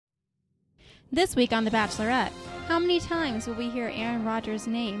This week on The Bachelorette, how many times will we hear Aaron Rodgers'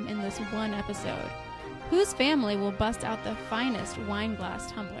 name in this one episode? Whose family will bust out the finest wine glass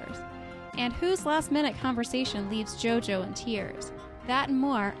tumblers? And whose last-minute conversation leaves JoJo in tears? That and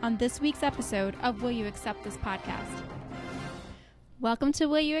more on this week's episode of Will You Accept This Podcast. Welcome to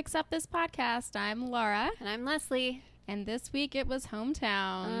Will You Accept This Podcast. I'm Laura. And I'm Leslie. And this week it was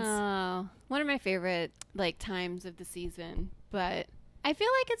hometowns. Oh, one of my favorite times of the season. But I feel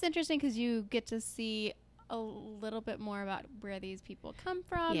like it's interesting because you get to see a little bit more about where these people come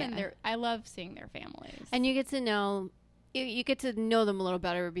from, and I love seeing their families. And you get to know them a little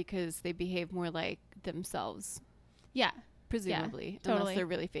better because they behave more like themselves. Yeah, presumably, totally. Unless they're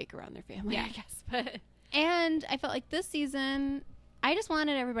really fake around their family. Yeah, I guess. But and I felt like this season, I just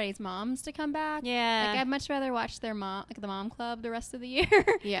wanted everybody's moms to come back. Yeah, I'd much rather watch their mom, the mom club, the rest of the year.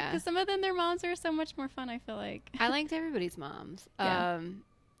 Yeah, because some of them, their moms are so much more fun. I feel like I liked everybody's moms. Yeah.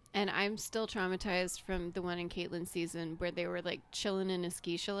 And I'm still traumatized from the one in Caitlin's season where they were chilling in a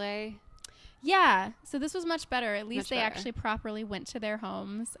ski chalet. Yeah, so this was much better. At least Much they better. actually properly went to their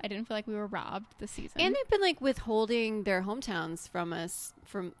homes. I didn't feel like we were robbed this season. And they've been withholding their hometowns from us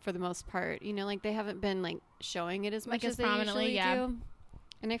for the most part. You know, they haven't been showing it as much as they prominently, usually do.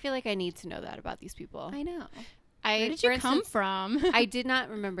 And I feel like I need to know that about these people. I know. Where did you come from? I did not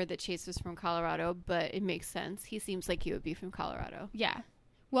remember that Chase was from Colorado, but it makes sense. He seems like he would be from Colorado. Yeah.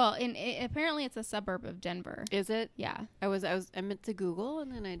 Well, apparently it's a suburb of Denver. Is it? Yeah. I meant to Google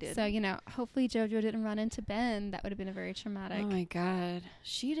and then I did. So, hopefully JoJo didn't run into Ben. That would have been a very traumatic. Oh my God.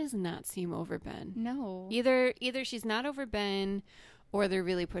 She does not seem over Ben. No. Either she's not over Ben or they're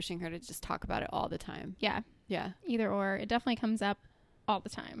really pushing her to just talk about it all the time. Yeah. Yeah. Either or. It definitely comes up all the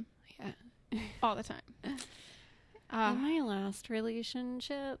time. Yeah. All the time. In my last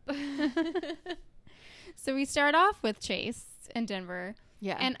relationship. So we start off with Chase in Denver.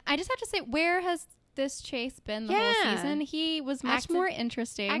 Yeah. And I just have to say, where has this Chase been the whole season? He was much more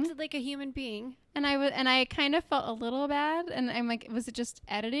interesting. Acted like a human being. And I kind of felt a little bad. And I'm like, was it just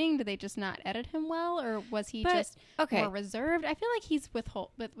editing? Did they just not edit him well? Or was he just more reserved? I feel like he's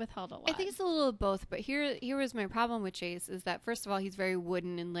withheld a lot. I think it's a little of both. But here was my problem with Chase is that, first of all, he's very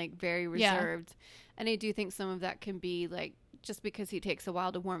wooden and very reserved. Yeah. And I do think some of that can be just because he takes a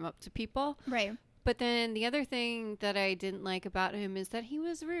while to warm up to people. Right. But then the other thing that I didn't like about him is that he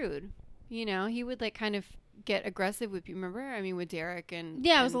was rude. You know, he would kind of get aggressive with you. Remember? I mean, with Derek and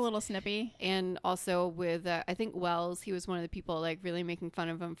it was a little snippy. And also with I think Wells, he was one of the people really making fun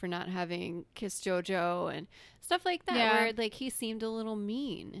of him for not having kissed JoJo and stuff like that. Yeah. Where he seemed a little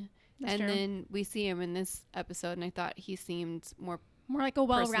mean. That's and true. then we see him in this episode, and I thought he seemed more like a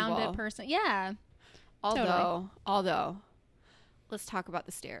well-rounded person. Yeah. Although, let's talk about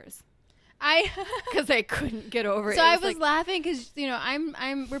the stairs. Because I couldn't get over it. So I was laughing because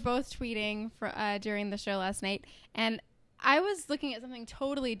we're both tweeting during the show last night, and I was looking at something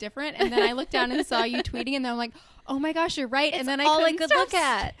totally different, and then I looked down and saw you tweeting, and then I'm like, oh my gosh, you're right. And then I could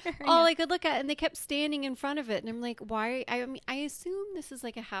look at and they kept standing in front of it, and I'm like, why? I mean, I assume this is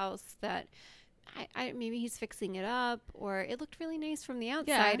a house that maybe he's fixing it up, or it looked really nice from the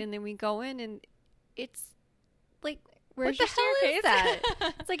outside, and then we go in and it's where's what the your hell staircase? is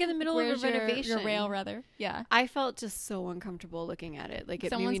that? It's in the middle of a renovation. Your rail, rather. Yeah. I felt just so uncomfortable looking at it. It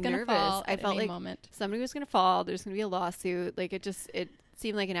Someone's made me nervous. Fall I felt any moment. Somebody was going to fall. There's going to be a lawsuit. It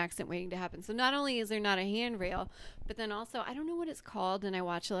seemed like an accident waiting to happen. So not only is there not a handrail, but then also I don't know what it's called, and I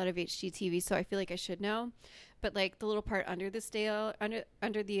watch a lot of HGTV, so I feel like I should know. But the little part under the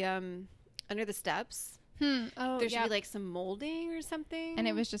under the steps. There should be some molding or something. And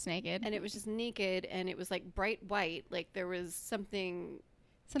it was just naked. And it was bright white. There was something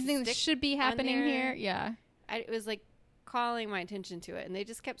that should be happening here. Yeah. It was calling my attention to it. And they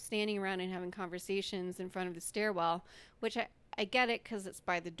just kept standing around and having conversations in front of the stairwell, which I get it because it's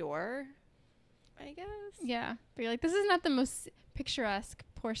by the door, I guess. Yeah. But you're this is not the most picturesque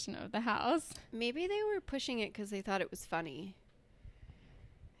portion of the house. Maybe they were pushing it because they thought it was funny.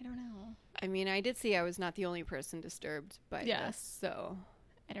 I don't know. I mean, I did see I was not the only person disturbed by this, so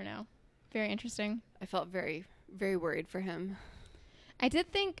I don't know. Very interesting. I felt very, very worried for him. I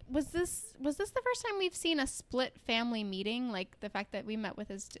did think, was this the first time we've seen a split family meeting? The fact that we met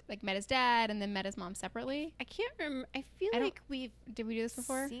with met his dad and then met his mom separately? I can't remember. I feel did we do this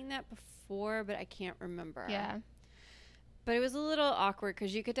before? Seen that before, but I can't remember. Yeah. But it was a little awkward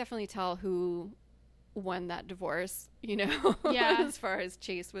because you could definitely tell who won that divorce, yeah. As far as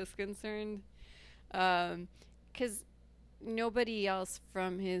Chase was concerned. Because nobody else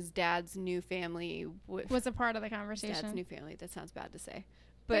from his dad's new family was a part of the conversation. Dad's new family. That sounds bad to say.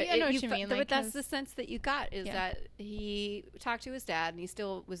 But I know what you mean. But Like, that's 'cause- the sense that you got is Yeah. that he talked to his dad and he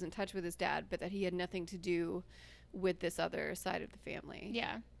still was in touch with his dad, but that he had nothing to do with this other side of the family.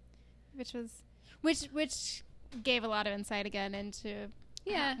 Yeah, which gave a lot of insight again into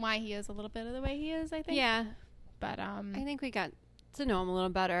why he is a little bit of the way he is. I think. Yeah. But I think we got to know him a little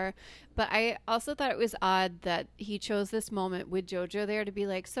better. But I also thought it was odd that he chose this moment with JoJo there to be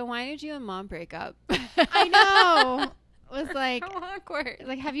like, so why did you and mom break up? I know. It was like, how awkward.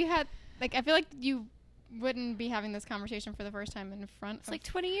 like, have you had, like, I feel like you wouldn't be having this conversation for the first time in front It's of like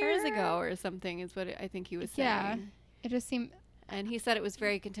 20 years her. ago or something is what I think he was saying. Yeah. It just seemed, And he said it was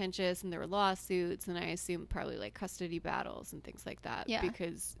very contentious and there were lawsuits and I assume probably like custody battles and things like that. Yeah.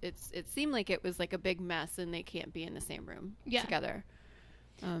 Because it seemed like it was like a big mess and they can't be in the same room Yeah. together.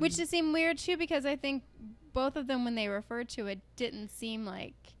 which just seemed weird too, because I think both of them, when they referred to it, didn't seem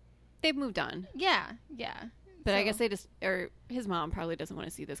like, they've moved on. yeah. But I So- guess they just, or his mom probably doesn't want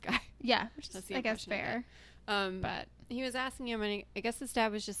to see this guy. Yeah, which is, That's the I guess, impression I get. fair. But He was asking him, and I guess his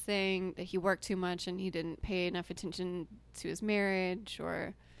dad was just saying that he worked too much and he didn't pay enough attention to his marriage,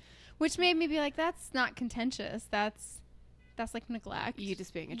 or which made me be like, that's not contentious. That's like neglect. you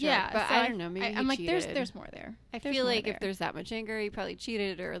just being a jerk. Yeah, But so I don't know. Maybe I'm he like, cheated. there's more there. I There's feel more like there. if there's that much anger, he probably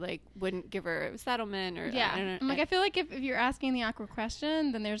cheated or like wouldn't give her a settlement or Yeah. I don't know. I'm like, I feel like if you're asking the awkward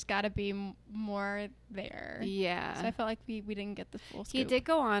question, then there's got to be more there. yeah. So I felt like we didn't get the full scoop. He did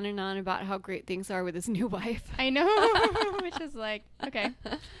go on and on about how great things are with his new wife. I know, which is like, okay.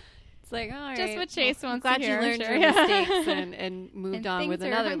 It's like, all right. Just what Chase I'm wants glad to hear, you learned sure. your mistakes and moved And on with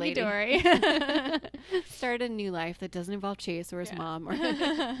things are another lady. hunky-dory. Start a new life that doesn't involve Chase or his Yeah. mom. Or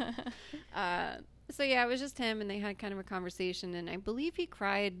so yeah, it was just him, and they had kind of a conversation, and I believe he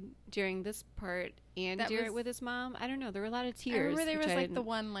cried during this part and That during was- with his mom. I don't know. There were a lot of I tears. remember there which was I like the didn't-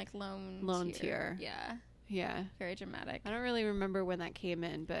 one like lone tear. Yeah, Yeah, very dramatic. I don't really remember when that came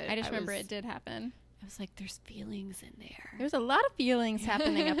in, but I just remember was, it did happen. I was like, "There's feelings in there." There's a lot of feelings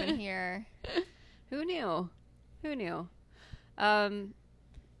happening up in here. Who knew? Who knew?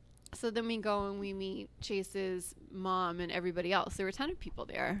 So then we go and we meet Chase's mom and everybody else. There were a ton of people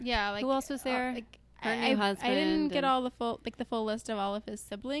there. Yeah, like Who else was there? Like, Her new I husband didn't get and- all the full list of all of his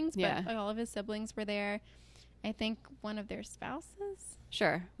siblings, but Yeah. like, all of his siblings were there. I think one of their spouses.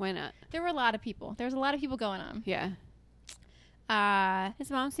 Sure, why not? There were a lot of people. There was a lot of people going on. Yeah. I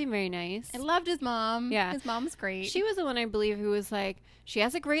His mom seemed very nice. loved his mom. Yeah. His mom's great. She was the one, I believe, who was like, she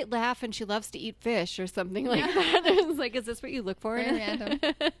has a great laugh and she loves to eat fish or something like Yeah. that. It was like, is this what you look for? Very random.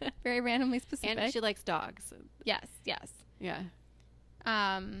 Very randomly specific. And she likes dogs. yes. Yeah.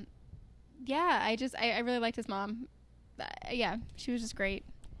 Yeah, I really liked his mom. Yeah, she was just great.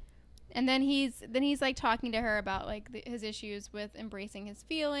 And then he's like talking to her about like his issues with embracing his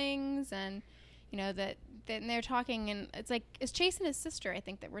feelings, and you know that and they're talking, and it's like it's Chase and his sister, I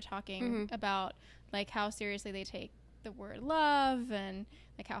think, that we're talking about like how seriously they take the word love and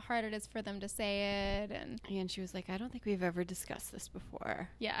like how hard it is for them to say it, and she was like, I don't think we've ever discussed this before.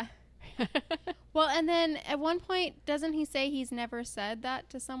 yeah. Well, and then at one point, doesn't he say he's never said that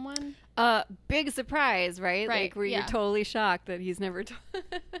to someone? Big surprise, right? Right, Like where yeah. you're totally shocked that he's never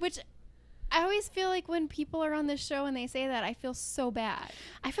Which I always feel like when people are on this show and they say that, I feel so bad.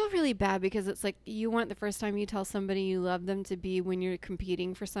 I feel really bad because it's like you want the first time you tell somebody you love them to be when you're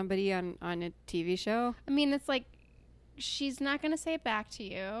competing for somebody on a TV show. I mean, it's like she's not going to say it back to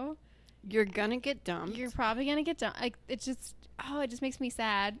you. You're gonna get dumped. You're probably going to get done. Like it just makes me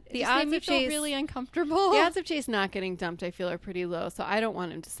sad. It The just made odds me of feel Chase- really uncomfortable. The odds of Chase not getting dumped, I feel, are pretty low. So I don't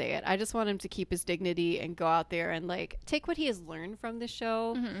want him to say it. I just want him to keep his dignity and go out there and like take what he has learned from the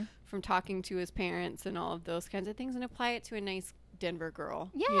show, from talking to his parents and all of those kinds of things, and apply it to a nice Denver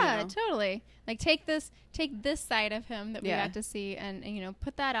girl. Yeah, you know? totally. Like take this side of him that we Yeah. got to see, and you know,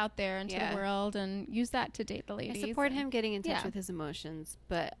 put that out there into Yeah. the world and use that to date the I ladies. support and- him getting in touch yeah. with his emotions,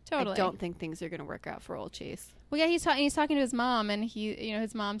 but Totally. I don't think things are going to work out for old Chase. Well, yeah, he's talking to his mom, and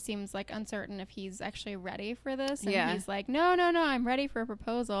his mom seems like uncertain if he's actually ready for this. And Yeah. he's like, no, I'm ready for a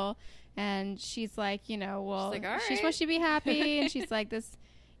proposal. And she's like, well, like, "All she right." wants you to be happy. And she's like this,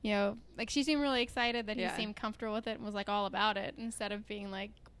 like she seemed really excited that Yeah. he seemed comfortable with it and was like all about it, instead of being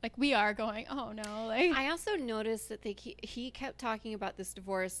like we are going, oh no, like. I also noticed that he kept talking about this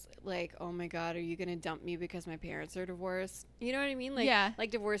divorce like, oh my God, are you going to dump me because my parents are divorced? You know what I mean? Like, Yeah. like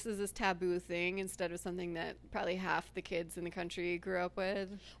divorce is this taboo thing instead of something that probably half the kids in the country grew up with.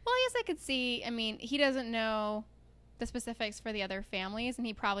 Well, I guess I could see. I mean, he doesn't know the specifics for the other families, and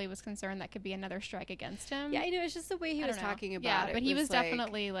he probably was concerned that could be another strike against him. Yeah, I know. It's just the way he I was don't know. talking about Yeah, it. but he was like,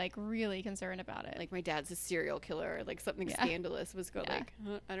 definitely like really concerned about it. like, my dad's a serial killer. Like, something Yeah. scandalous was going. Yeah.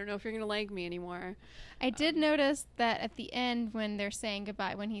 Like, I don't know if you're gonna like me anymore. I did notice that at the end when they're saying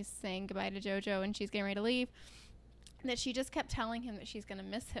goodbye, when he's saying goodbye to JoJo and she's getting ready to leave, that she just kept telling him that she's going to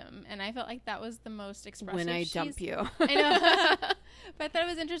miss him. And I felt like that was the most expressive. When I dump you. I know. But I thought it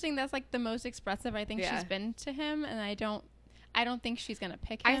was interesting. That's like the most expressive I think Yeah. she's been to him. And I don't think she's going to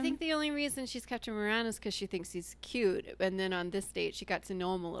pick him. I think the only reason she's kept him around is because she thinks he's cute. And then on this date, she got to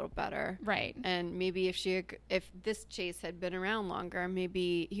know him a little better. Right. And maybe if this chase had been around longer,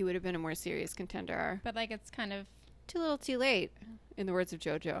 maybe he would have been a more serious contender. But like it's kind of Too little, too late, in the words of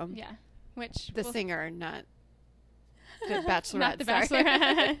JoJo. yeah. Which The singer, not the Bachelorette. not the sorry.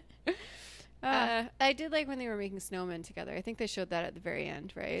 Bachelorette. I did like when they were making snowmen together. I think they showed that at the very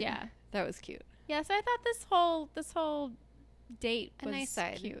end, right? Yeah. That was cute. Yeah, so I thought this whole date A was nice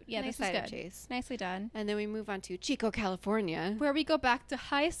side. cute. Yeah, nice this was side of good. Chase. Nicely done. And then we move on to Chico, California. Where we go back to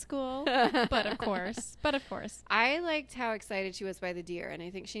high school, but of course. I liked how excited she was by the deer, and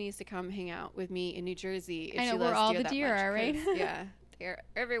I think she needs to come hang out with me in New Jersey. If I know, she where loves all deer the that deer much, are, right? 'cause, yeah, they're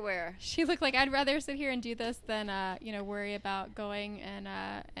everywhere. She looked like I'd rather sit here and do this than worry about going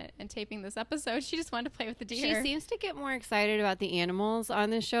and taping this episode. She just wanted to play with the She deer. seems to get more excited about the animals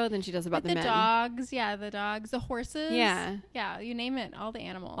on this show than she does about Like the men. dogs, the dogs, the horses. Yeah. Yeah, you name it, all the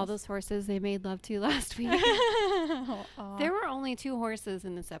animals. All those horses they made love to last week. Aw. There were only 2 horses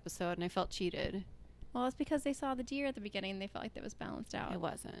in this episode, and I felt cheated. Well, it's because they saw the deer at the beginning. They felt like it was balanced out. It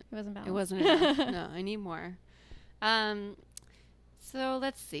wasn't. It wasn't balanced. It wasn't enough. No, I need more. So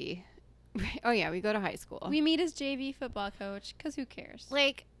let's see. Oh yeah, we go to high school. We meet his JV football coach because who cares?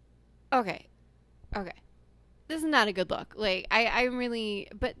 Like, okay. This is not a good look. Like, I'm really,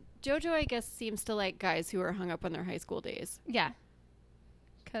 but JoJo, I guess, seems to like guys who are hung up on their high school days. Yeah.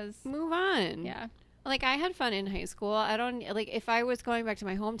 Because, Move on. yeah. Like, I had fun in high school. I don't, like, if I was going back to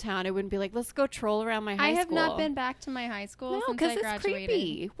my hometown, I wouldn't be like, let's go troll around my high I have school. not been back to my high school No, since because I it's graduated.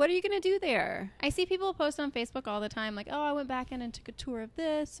 creepy. What are you going to do there? I see people post on Facebook all the time, like, oh, I went back in and took a tour of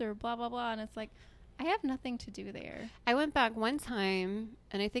this or blah, blah, blah. And it's like, I have nothing to do there. I went back one time,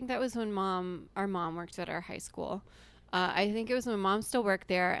 and I think that was when our mom worked at our high school. I think it was when Mom still worked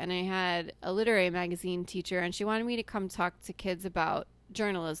there, and I had a literary magazine teacher, and she wanted me to come talk to kids about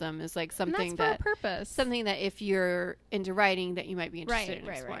journalism is like something and that's for a purpose. something that if you're into writing that you might be interested in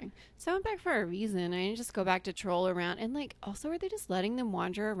Right. exploring. So I went back for a reason. I didn't just go back to troll around. And like, also, are they just letting them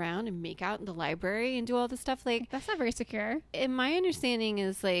wander around and make out in the library and do all this stuff? Like, That's not very secure. in my understanding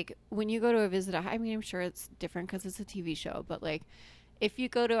is like when you go to a visit, I mean, I'm sure it's different because it's a TV show, but like if you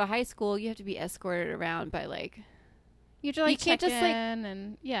go to a high school, you have to be escorted around by like You have to like You can't check just, like- in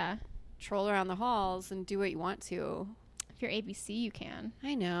and yeah. troll around the halls and do what you want to. If you're ABC, you can.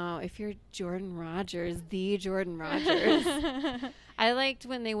 I know. If you're Jordan Rogers, the Jordan Rogers. I liked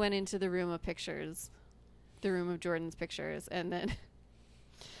when they went into the room of pictures, the room of Jordan's pictures, and then,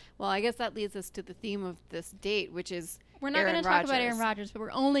 well, I guess that leads us to the theme of this date, which is We're not going Aaron to talk about Rodgers. Aaron Rodgers, but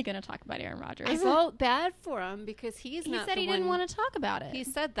we're only going to talk about Aaron Rodgers. I felt bad for him because he's he not said the he didn't one- want to talk about it. He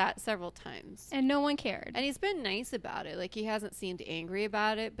said that several times. And no one cared. And he's been nice about it. Like, he hasn't seemed angry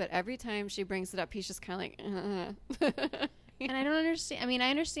about it, but every time she brings it up, he's just kind of like, And I don't understand. I mean,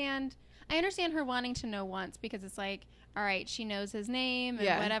 I understand her wanting to know once because it's like, all right, she knows his name and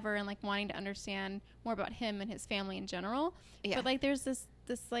Yeah. whatever, and like wanting to understand more about him and his family in general. Yeah. But like, there's this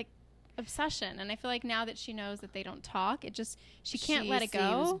like obsession, and I feel like now that she knows that they don't talk, it just she can't let it seems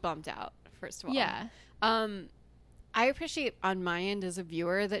go. bummed out, first of all. Yeah. I appreciate on my end as a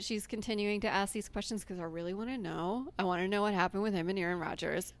viewer that she's continuing to ask these questions because I really want to know. I want to know what happened with him and Aaron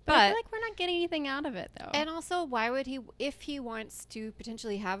Rodgers. But I feel like we're not getting anything out of it though. and also, why would he, if he wants to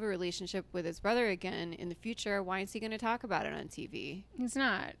potentially have a relationship with his brother again in the future, why is he going to talk about it on TV? He's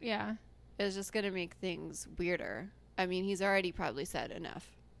not. Yeah. It's just going to make things weirder. I mean, he's already probably said enough,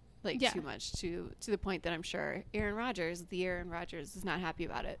 like Yeah. too much to the point that I'm sure Aaron Rodgers, is not happy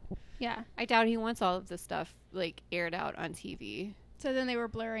about it. Yeah. I doubt he wants all of this stuff like aired out on TV. So then they were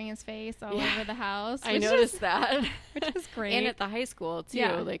blurring his face all Yeah. over the house. I which noticed is- that. which is great. And at the high school too,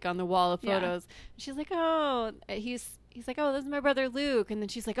 Yeah. like on the wall of Yeah. photos. She's like, "Oh," he's like, "Oh, this is my brother Luke," and then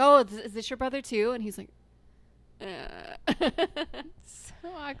she's like, "Oh, is this your brother too?" And he's like, So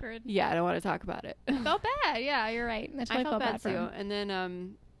awkward. "Yeah, I don't want to talk about it." I felt bad. Yeah, you're right. I totally I felt bad for too. him. And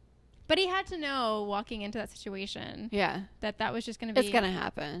then, But he had to know walking into that situation yeah, that was just going to be. it's gonna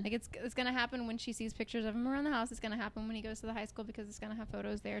happen. Like it's going to happen when she sees pictures of him around the house. It's going to happen when he goes to the high school because it's going to have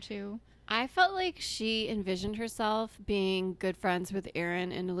photos there too. I felt like she envisioned herself being good friends with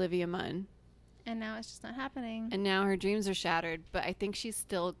Aaron and Olivia Munn. And now it's just not happening. And now her dreams are shattered, but I think she's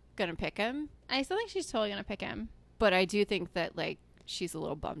still gonna pick him. I still think she's totally gonna pick him. But I do think that, like, she's a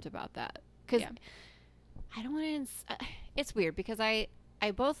little bummed about that. Because I don't want to... it's weird, because I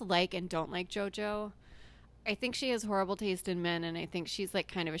both like and don't like JoJo. I think she has horrible taste in men, and I think she's, like,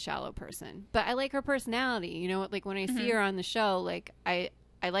 kind of a shallow person. But I like her personality. You know, like, when I see her on the show, like, I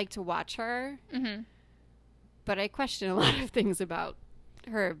like to watch her. Mm-hmm. But I question a lot of things about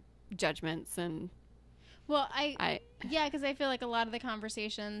her judgments and... Well, yeah, because I feel like a lot of the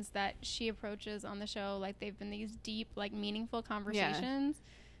conversations that she approaches on the show, like, they've been these deep, like, meaningful conversations.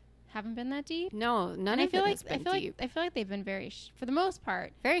 Haven't been that deep. No, none of it has been deep. I feel like they've been very, for the most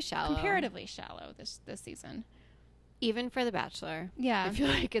part, very shallow, comparatively shallow this season. Even for The Bachelor, yeah, I feel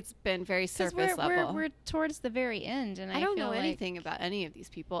like it's been very surface level. We're towards the very end, and I don't feel know like anything about any of these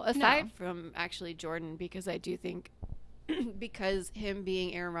people aside from actually Jordan, because I do think because him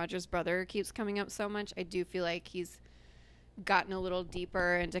being Aaron Rodgers' brother keeps coming up so much, I do feel like he's gotten a little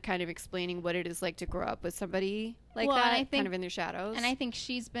deeper into kind of explaining what it is like to grow up with somebody like that, kind of in their shadows. And I think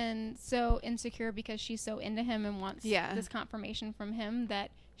she's been so insecure because she's so into him and wants this confirmation from him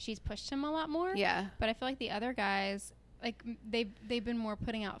that she's pushed him a lot more. Yeah. But I feel like the other guys, like, they've been more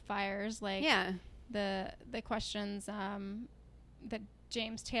putting out fires, like the questions that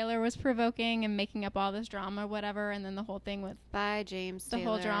James Taylor was provoking and making up all this drama, whatever, and then the whole thing with James the Taylor.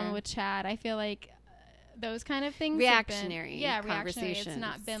 whole drama with Chad. I feel like those kind of things reactionary conversations. It's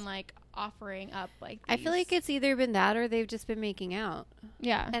not been like offering up like these. I feel like it's either been that or they've just been making out.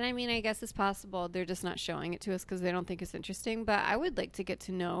 Yeah. And I mean, I guess it's possible they're just not showing it to us because they don't think it's interesting, but I would like to get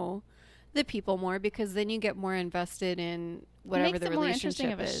to know the people more, because then you get more invested in whatever the relationship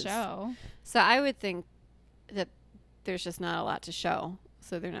more interesting of a show. So I would think that there's just not a lot to show,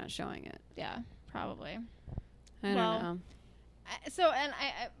 so they're not showing it. Yeah, probably. I don't know.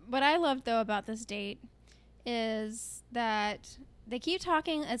 What I loved though about this date is that they keep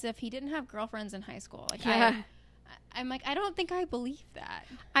talking as if he didn't have girlfriends in high school. Like, I'm like, I don't think I believe that.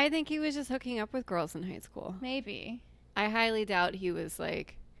 I think he was just hooking up with girls in high school. Maybe. I highly doubt he was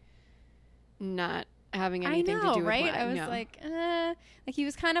like not having anything to do with right? I was like he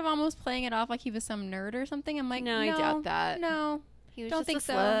was kind of almost playing it off like he was some nerd or something. I'm like, no, I doubt that. No, he was don't just think a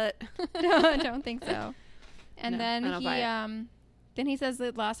so. slut. No, I don't think so. And then he says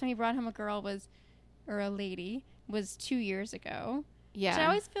that last time he brought home a lady was 2 years ago. Yeah. Which I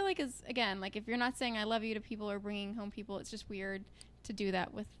always feel like is, again, like, if you're not saying I love you to people or bringing home people, it's just weird to do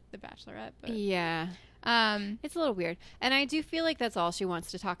that with the Bachelorette. But yeah. It's a little weird. And I do feel like that's all she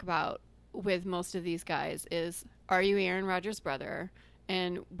wants to talk about with most of these guys is, are you Aaron Rodgers' brother?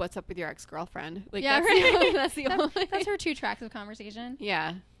 And what's up with your ex-girlfriend? Like, yeah, that's that's her 2 tracks of conversation.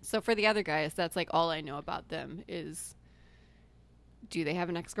 Yeah. So for the other guys, that's like all I know about them is, do they have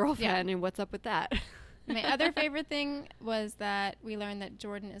an ex-girlfriend and what's up with that? My other favorite thing was that we learned that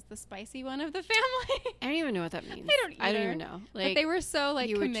Jordan is the spicy one of the family. I don't even know what that means. I don't even know. Like, but they were so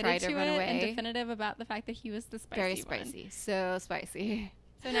like committed to it away. And definitive about the fact that he was the spicy Very spicy. one. So spicy.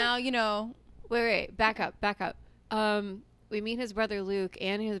 So now, you know. Wait. Back up. We meet his brother Luke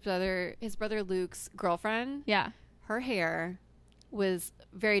and his brother Luke's girlfriend. Yeah. Her hair was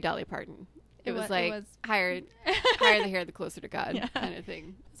very Dolly Parton. It was higher the hair, the closer to God kind of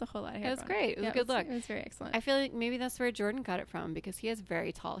thing. It's a whole lot of hair. It was great. It was a good look. It was very excellent. I feel like maybe that's where Jordan got it from, because he has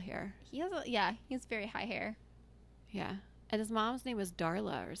very tall hair. He has very high hair. Yeah. And his mom's name was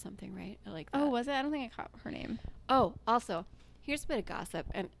Darla or something, right? I like that. Oh, was it? I don't think I caught her name. Oh, also, here's a bit of gossip,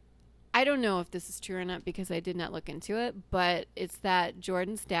 and I don't know if this is true or not because I did not look into it, but it's that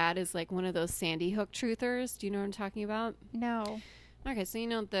Jordan's dad is like one of those Sandy Hook truthers. Do you know what I'm talking about? No. Okay, so you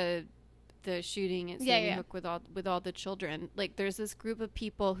know the shooting at Sandy Hook with all the children. Like, there's this group of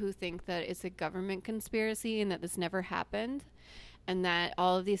people who think that it's a government conspiracy and that this never happened, and that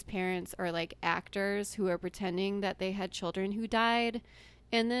all of these parents are like actors who are pretending that they had children who died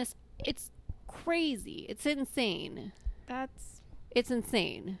in this. It's crazy. It's insane. It's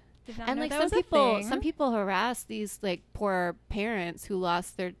insane. And like some people harass these like poor parents who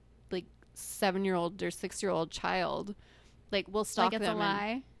lost their like 7-year-old or 6-year-old child. Like, we'll stalk them. Like, it's a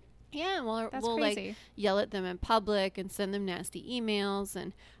lie. Yeah, we'll like yell at them in public and send them nasty emails.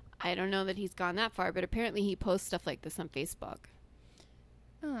 And I don't know that he's gone that far, but apparently he posts stuff like this on Facebook.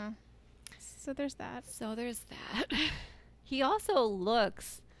 Oh, so there's that. He also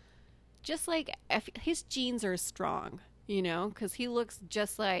looks just like his genes are strong, you know, because he looks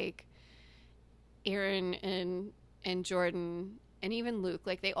just like Aaron and Jordan and even Luke.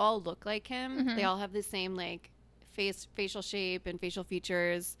 Like, they all look like him. Mm-hmm. They all have the same like facial shape and facial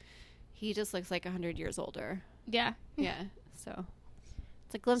features. He just looks like 100 years older. Yeah. Yeah. So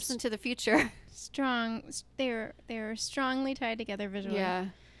It's a glimpse into the future. strong. They're strongly tied together visually. Yeah.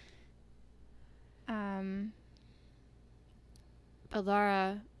 But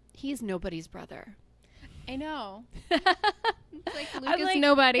Laura, he's nobody's brother. I know. It's like Luke I'm is like,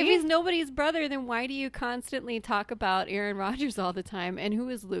 nobody. If he's nobody's brother, then why do you constantly talk about Aaron Rodgers all the time? And who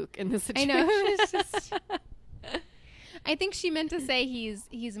is Luke in this I situation? know. It's just. I think she meant to say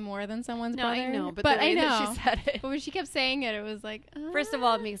he's more than someone's No, brother. I know, but but the way I know. that she said it. But when she kept saying it, it was like. First of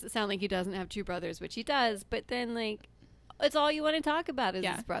all, it makes it sound like he doesn't have two brothers, which he does. But then, like, it's all you want to talk about is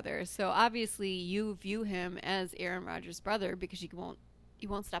his brother. So obviously, you view him as Aaron Rodgers' brother because you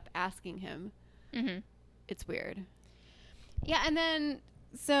won't stop asking him. Mm-hmm. It's weird. Yeah, and then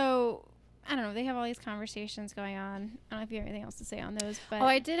so I don't know. They have all these conversations going on. I don't know if you have anything else to say on those. But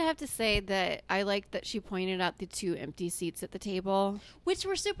I did have to say that I liked that she pointed out the 2 empty seats at the table, which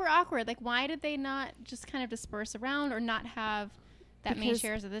were super awkward. Like, why did they not just kind of disperse around or not have that many Because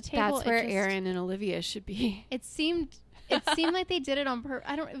chairs at the table? that's where Aaron and Olivia should be. It seemed like they did it on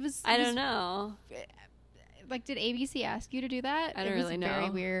purpose. I don't know. Like, did ABC ask you to do that? I don't really know. Very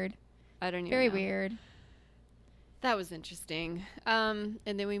weird. I don't even Very know. weird. That was interesting. And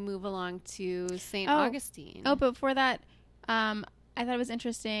then we move along to St. Augustine. Oh, but before that, I thought it was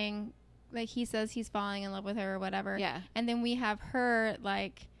interesting. Like, he says he's falling in love with her or whatever. Yeah. And then we have her,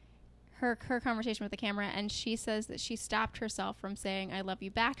 like, her conversation with the camera, and she says that she stopped herself from saying, I love you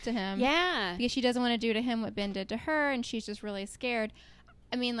back to him. Yeah. Because she doesn't want to do to him what Ben did to her, and she's just really scared.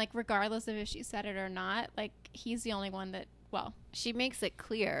 I mean, like, regardless of if she said it or not, like, he's the only one that, well. She makes it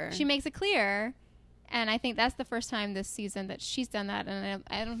clear. She makes it clear. And I think that's the first time this season that she's done that. And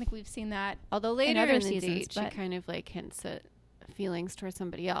I don't think we've seen that. Although later other in the seasons, date, she kind of, like, hints at feelings towards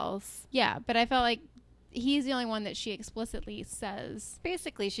somebody else. Yeah, but I felt like he's the only one that she explicitly says.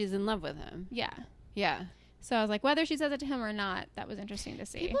 Basically, she's in love with him. Yeah. Yeah. So I was like, whether she says it to him or not, that was interesting to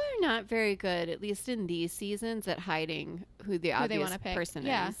see. People are not very good, at least in these seasons, at hiding who the obvious person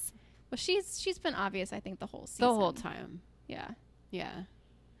is. Well, she's been obvious, I think, the whole season. The whole time. Yeah. Yeah.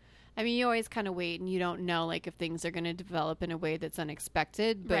 I mean, you always kind of wait and you don't know, like, if things are going to develop in a way that's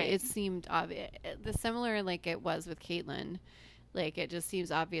unexpected, but it seemed obvious. The similar, like it was with Caitlyn, like, it just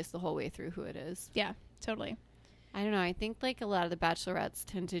seems obvious the whole way through who it is. Yeah, totally. I don't know. I think, like, a lot of the bachelorettes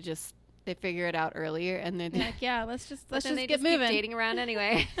tend to just, they figure it out earlier and then like, yeah, let's just get keep moving. Dating around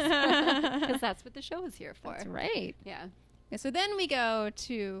anyway. Because that's what the show is here for. That's right. Yeah. So then we go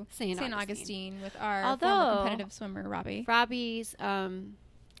to St. Augustine with our former competitive swimmer, Robbie. Robbie's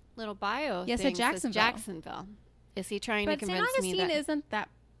little bio yes, thing at Jacksonville. says Jacksonville. Is he trying to convince me that... But St. Augustine isn't that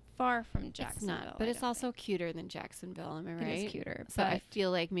far from Jacksonville. It's not, but it's also cuter than Jacksonville, am I right? It is cuter. So I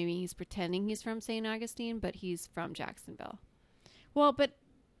feel like maybe he's pretending he's from St. Augustine, but he's from Jacksonville. Well, but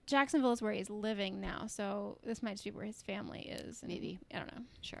Jacksonville is where he's living now, so this might just be where his family is. Maybe. I don't know.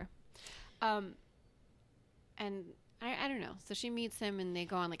 Sure. And I don't know. So she meets him, and they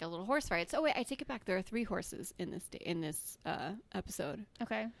go on like a little horse ride. So wait, I take it back. There are 3 horses in this episode.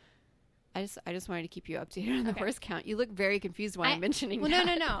 Okay. I just wanted to keep you updated on the horse count. You look very confused when I'm mentioning that.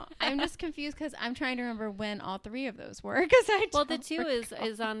 Well, no. I'm just confused because I'm trying to remember when all 3 of those were. The 2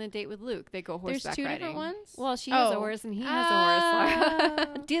 is on the date with Luke. They go horseback riding. There's 2 different ones? Well, she has a horse and he has a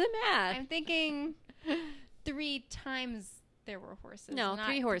horse. Do the math. I'm thinking 3 times there were horses. No,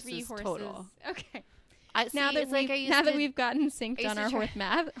 3 horses total. Okay. Now that we've gotten synced on our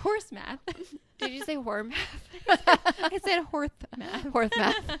horse math. Did you say whore math? I said horse math. Horse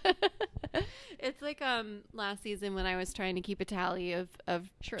math. It's like last season when I was trying to keep a tally of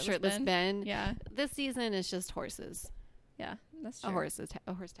shirtless Ben. Yeah. This season is just horses. Yeah, that's true.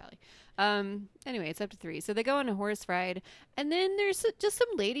 A horse tally. Anyway, it's up to 3. So they go on a horse ride, and then there's just some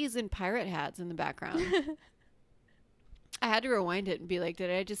ladies in pirate hats in the background. I had to rewind it and be like, did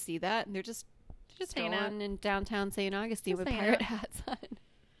I just see that? And they're just hanging out in downtown St. Augustine with pirate hats on.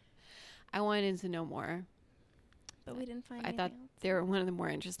 I wanted to know more. But we didn't find I anything thought else. they were one of the more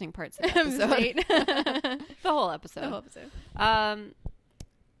interesting parts of the episode. The whole episode.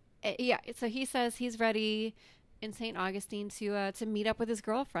 Yeah, so he says he's ready in St. Augustine to meet up with his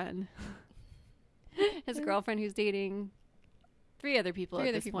girlfriend. His girlfriend who's dating 3 other people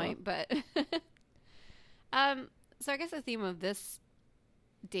at this point. But so I guess the theme of this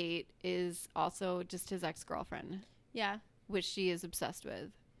date is also just his ex-girlfriend. Yeah. Which she is obsessed with.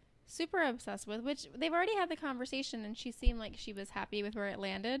 Super obsessed with, which they've already had the conversation and she seemed like she was happy with where it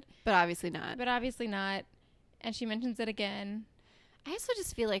landed. But obviously not. And she mentions it again. I also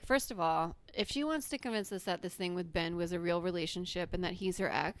just feel like, first of all, if she wants to convince us that this thing with Ben was a real relationship and that he's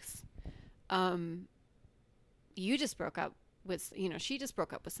her ex, you just broke up with, she just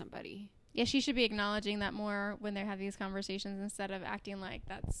broke up with somebody. Yeah, she should be acknowledging that more when they have these conversations instead of acting like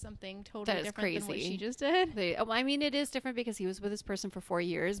that's something totally different than what she just did. I mean, it is different because he was with this person for 4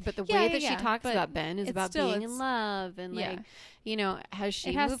 years, but the Yeah, way that yeah, she yeah. talks But about Ben is about being in love and Yeah. like, you know, has she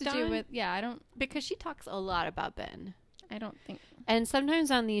It has moved to do on? with I don't Because she talks a lot about Ben. think And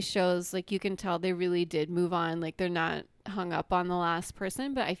sometimes on these shows, like you can tell they really did move on. Like they're not hung up on the last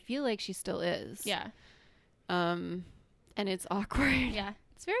person, but I feel like she still is. yeah. And it's awkward. Yeah.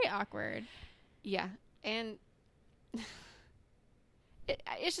 It's very awkward. Yeah. And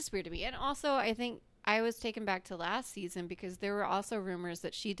it's just weird to me. And also, I think I was taken back to last season because there were also rumors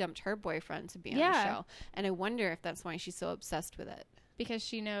that she dumped her boyfriend to be on the show. And I wonder if that's why she's so obsessed with it. Because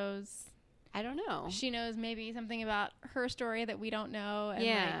she knows. I don't know. She knows maybe something about her story that we don't know, and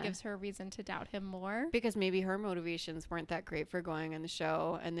like gives her reason to doubt him more. Because maybe her motivations weren't that great for going on the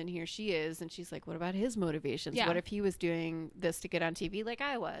show, and then here she is, and she's like, "What about his motivations? Yeah. What if he was doing this to get on TV like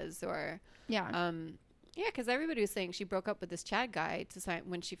I was?" Or Yeah. yeah, because everybody was saying she broke up with this Chad guy to sign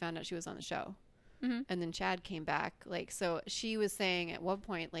when she found out she was on the show, Mhm. and then Chad came back. Like, so she was saying at one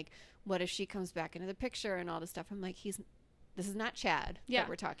point, like, "What if she comes back into the picture and all this stuff?" I'm like, this is not Chad that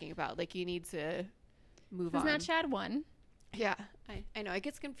we're talking about. Like, you need to move on. It's not Chad 1. Yeah, I know. It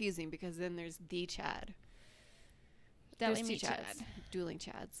gets confusing because then there's the Chad. Deli There's two meat Chad. Dueling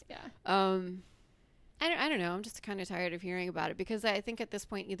Chads. Yeah. I don't know. I'm just kind of tired of hearing about it because I think at this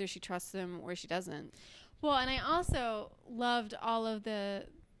point either she trusts him or she doesn't. Well, and I also loved all of the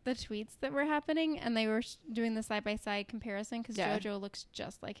tweets that were happening, and they were doing the side-by-side comparison because JoJo looks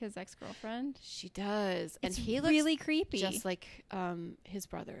just like his ex-girlfriend. She does. And It's he looks really creepy. just like his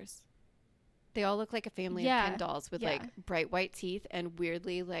brothers. They all look like a family of Ken dolls with like bright white teeth and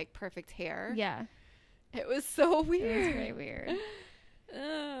weirdly like perfect hair. Yeah. It was so weird. It was very weird.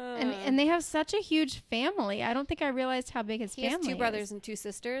 And they have such a huge family. I don't think I realized how big his family is. He has 2 brothers and 2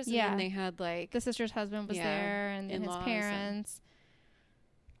 sisters. Yeah. And then they had like... The sister's husband was there, and then his parents.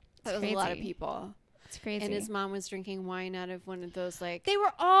 That was a lot of people. It's crazy. And his mom was drinking wine out of one of those like... They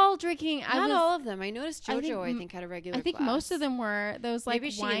were all drinking. Not all of them. I noticed JoJo, I think had a regular I think glass. most of them were those like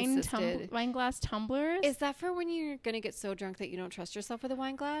Maybe she wine glass tumblers. Is that for when you're going to get so drunk that you don't trust yourself with a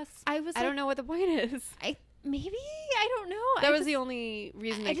wine glass? I don't know what the point is. I don't know. That was the only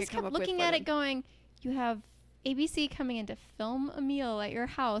reason I could come up with. I just kept looking at it going, you have ABC coming in to film a meal at your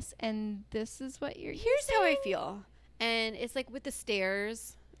house, and this is what you're Here's how I feel. And it's like with the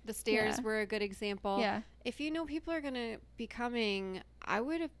stairs. The stairs were a good example. Yeah. If you know people are going to be coming, I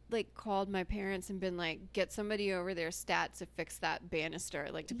would have like called my parents and been like, get somebody over their stat to fix that banister,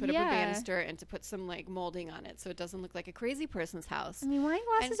 like to put up a banister and to put some like molding on it so it doesn't look like a crazy person's house. I mean, wine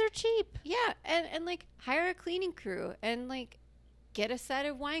glasses are cheap. Yeah. And like hire a cleaning crew and like get a set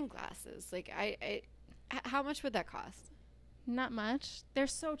of wine glasses. Like how much would that cost? Not much. They're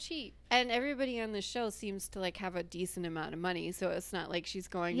so cheap. And everybody on the show seems to like have a decent amount of money, so it's not like she's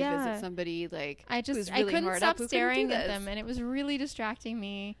going to visit somebody like who's really I couldn't hard stop up who staring at them, and it was really distracting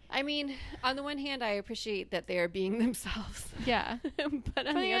me. I mean, on the one hand, I appreciate that they are being themselves. Yeah. But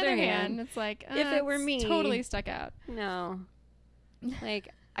on the other hand, it's like if it were me, totally stuck out. No. Like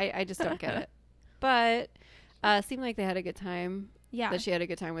I just don't get it. But seemed like they had a good time. Yeah. That she had a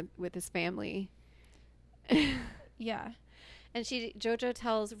good time with his family. Yeah. And JoJo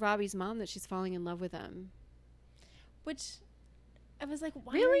tells Robbie's mom that she's falling in love with him. Which I was like,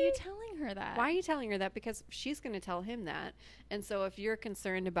 why are you telling her that? Why are you telling her that? Because she's going to tell him that. And so if you're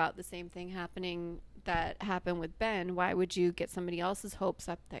concerned about the same thing happening that happened with Ben, why would you get somebody else's hopes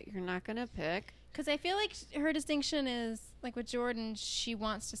up that you're not going to pick? Because I feel like her distinction is, like with Jordan, she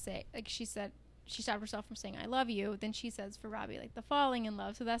wants to say, like she said, she stopped herself from saying, I love you. Then she says for Robbie, like the falling in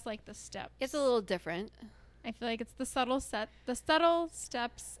love. So that's like the steps. It's a little different. I feel like it's the subtle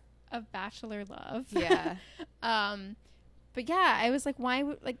steps of bachelor love. Yeah. But yeah, I was like, why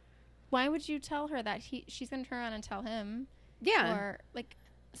would you tell her that she's gonna turn around and tell him? Yeah. Or like,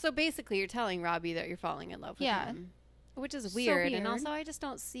 so basically, you're telling Robbie that you're falling in love with him, which is weird. And also, I just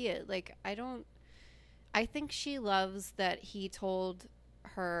don't see it. Like, I think she loves that he told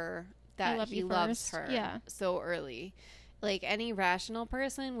her that he loves her so early. Like, any rational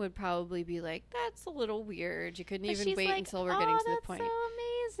person would probably be like, that's a little weird. You couldn't even wait until we're getting to the point. So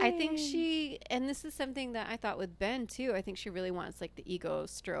amazing. I think and this is something that I thought with Ben, too. I think she really wants, like, the ego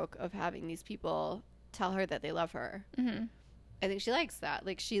stroke of having these people tell her that they love her. Mm-hmm. I think she likes that.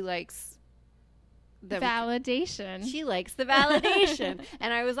 Like, she likes the validation. She likes the validation.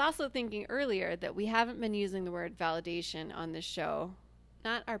 And I was also thinking earlier that we haven't been using the word validation on this show.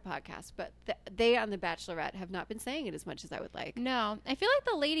 Not our podcast, but they on The Bachelorette have not been saying it as much as I would like. No. I feel like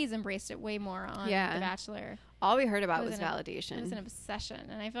the ladies embraced it way more on The Bachelor. All we heard about It was was validation. It was an obsession,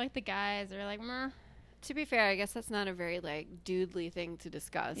 and I feel like the guys are like, meh. To be fair, I guess that's not a very like dudely thing to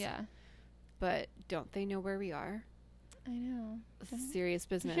discuss. Yeah, But don't they know where we are? I know. Serious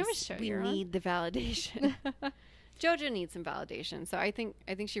business. show We you're on. need the validation. JoJo needs some validation, so I think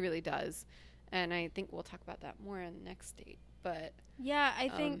she really does, and I think we'll talk about that more on the next date. But Yeah, I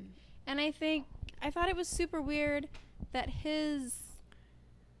think, I thought it was super weird that his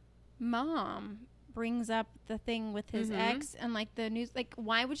mom brings up the thing with his ex and like the news. Like,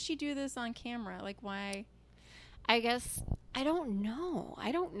 why would she do this on camera? Like, why? I guess I don't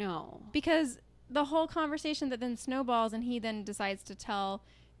know. Because the whole conversation that then snowballs, and he then decides to tell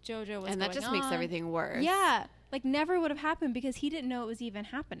JoJo what's And that going just makes on. everything worse. Yeah, like never would have happened because he didn't know it was even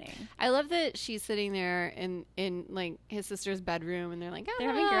happening. I love that she's sitting there in like his sister's bedroom, and they're like, They're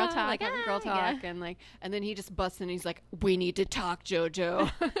having girl talk. like having girl talk, Yeah. and then he just busts in, and he's like, "We need to talk,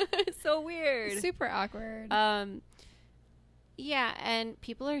 JoJo." It's so weird. Super awkward. Yeah, and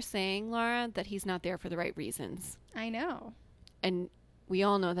people are saying, Laura, that he's not there for the right reasons, I know. and we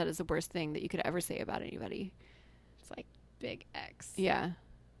all know that is the worst thing that you could ever say about anybody. It's like big X. Yeah.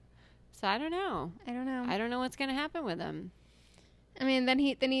 So I don't know. I don't know. I don't know what's going to happen with him. I mean, then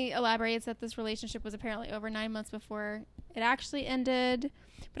he elaborates that this relationship was apparently over 9 months before it actually ended.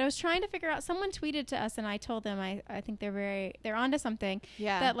 But I was trying to figure out. Someone tweeted to us, and I told them I think they're onto something.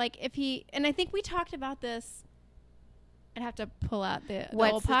 Yeah. That like if he, and I think we talked about this. I'd have to pull out the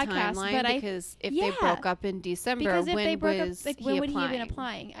What's old the podcast, timeline? but Because if yeah. they broke up in December, because if when they broke was up, like he when would applying? he have been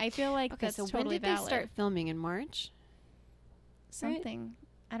applying? I feel like Okay, that's so totally when did valid. they start filming in March? Something.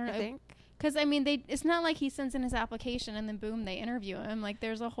 I don't know. I think. Because I mean, it's not like he sends in his application and then boom, they interview him. Like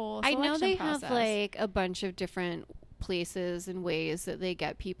there's a whole. I know they process. have like a bunch of different places and ways that they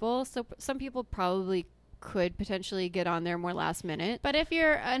get people. So some people probably could potentially get on there more last minute. But if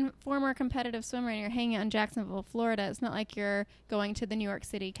you're a former competitive swimmer and you're hanging out in Jacksonville, Florida, it's not like you're going to the New York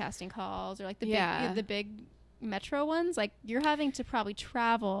City casting calls or like the big metro ones. Like you're having to probably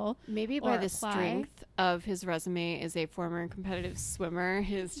travel. Maybe or by the apply. strength of his resume as a former competitive swimmer,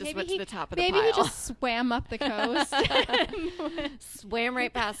 his just went to the top of the maybe pile. he just swam up the coast. Swam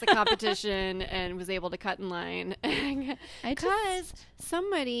right past the competition and was able to cut in line. Because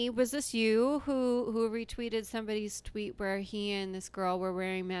somebody, was this you who retweeted somebody's tweet where he and this girl were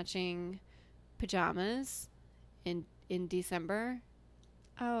wearing matching pajamas in December?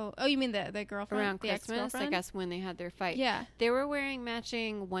 Oh, you mean the girlfriend? Around the Christmas, I ex-girlfriend? guess, when they had their fight. Yeah, They were wearing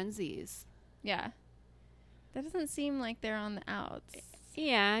matching onesies. yeah. That doesn't seem like they're on the outs.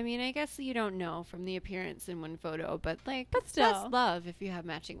 Yeah, I mean, I guess you don't know from the appearance in one photo, but like, But still. that's love if you have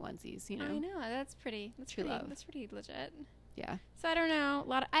matching onesies, you know? I know that's pretty. That's True pretty. love. That's pretty legit. Yeah. So I don't know.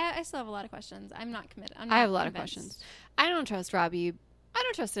 I still have a lot of questions. I'm not committed. I have a lot of questions. I don't trust Robbie. I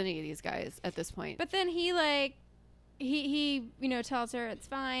don't trust any of these guys at this point. But then he like he tells her it's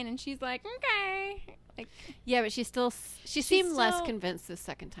fine, and she's like okay. Like yeah, but she seemed less still- convinced this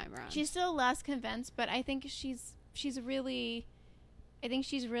second time around. she's still less convinced, but I think she's really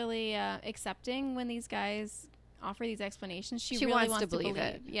accepting when these guys offer these explanations. She really wants to believe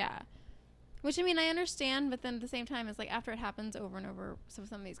it. Yeah. Which I mean I understand, but then at the same time it's like after it happens over and over, so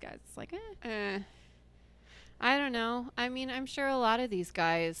some of these guys it's like I don't know. I mean, I'm sure a lot of these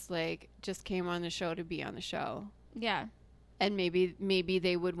guys like just came on the show to be on the show. yeah. And maybe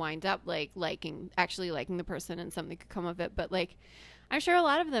they would wind up like liking the person and something could come of it. But like, I'm sure a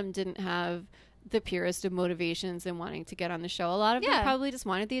lot of them didn't have the purest of motivations in wanting to get on the show. A lot of them probably just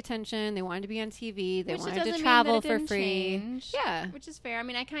wanted the attention. They wanted to be on TV. They wanted to travel for free. Change, Yeah. Which is fair. I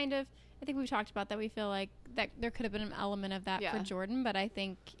mean, I think we've talked about that. We feel like that there could have been an element of that for Jordan, but I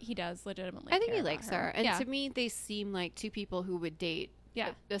think he does legitimately I think care he about likes her. And yeah. to me, they seem like two people who would date.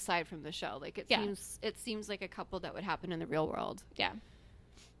 Yeah. Aside from the show, like it seems like a couple that would happen in the real world. Yeah.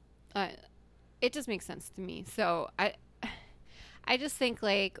 It just makes sense to me. So I just think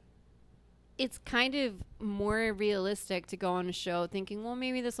like it's kind of more realistic to go on a show thinking, well,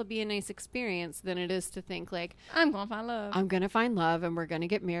 maybe this will be a nice experience than it is to think like I'm gonna find love. I'm gonna find love and we're gonna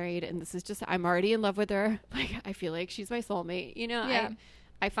get married and this is just I'm already in love with her. Like I feel like she's my soulmate. You know, Yeah.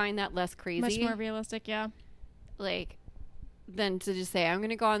 I find that less crazy. Much more realistic, yeah. Like than to just say I'm going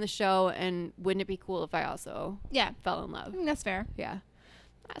to go on the show and wouldn't it be cool if I also fell in love? That's fair. Yeah.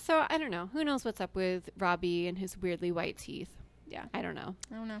 So I don't know. Who knows what's up with Robbie and his weirdly white teeth? Yeah. I don't know.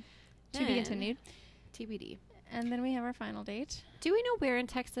 To be continued. TBD. And then we have our final date. Do we know where in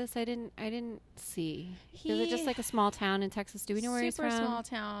Texas? I didn't see. Is it just like a small town in Texas? Do we know where he's from? Super small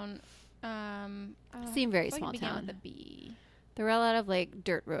town. Seem very I feel small like it began town. with a B. There were a lot of like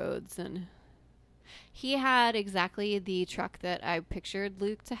dirt roads and he had exactly the truck that I pictured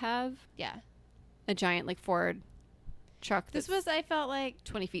Luke to have. Yeah. a giant like Ford truck. This was, I felt like,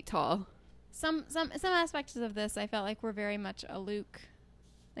 20 feet tall. some aspects of this I felt like were very much a Luke.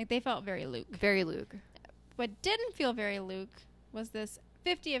 Like they felt very Luke. Very Luke. What didn't feel very Luke was this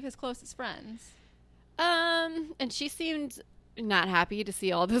 50 of his closest friends. And she seemed not happy to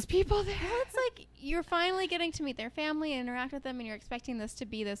see all those people there. Well, it's like you're finally getting to meet their family and interact with them, and you're expecting this to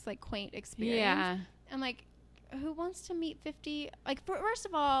be this like quaint experience. Yeah. And like, who wants to meet 50? Like, first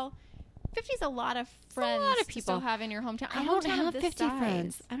of all, 50 is a lot of friends to still have in your hometown. I don't have 50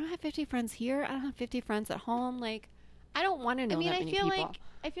 friends. I don't have 50 friends here. I don't have 50 friends at home. Like, I don't want to know that many people.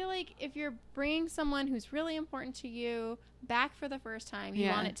 I feel like if you're bringing someone who's really important to you back for the first time, you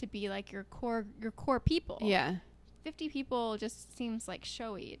want it to be like your core people. Yeah. 50 people just seems like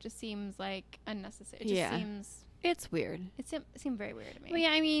showy. It just seems like unnecessary. It just seems... It's weird. It seemed very weird to me. Well, yeah,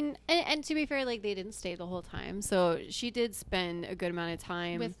 I mean, and to be fair, like, they didn't stay the whole time. So she did spend a good amount of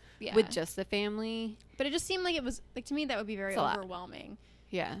time with just the family. But it just seemed like it was... Like, to me, that would be very overwhelming.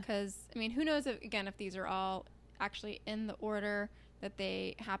 Yeah. Because, I mean, who knows, if these are all actually in the order that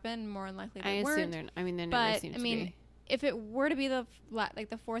they happen. More than likely they weren't. Assume they never seem to be. If it were to be the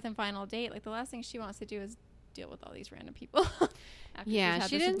fourth and final date, like, the last thing she wants to do is deal with all these random people. Yeah,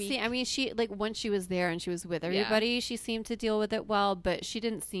 she didn't see. I mean, she like once she was there and she was with everybody, she seemed to deal with it well, but she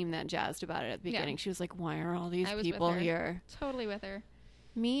didn't seem that jazzed about it at the beginning. She was like, "Why are all these people here?" Totally with her.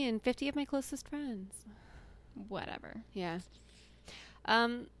 Me and 50 of my closest friends. Whatever. Yeah.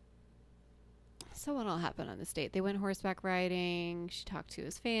 So what all happened on this date? They went horseback riding. She talked to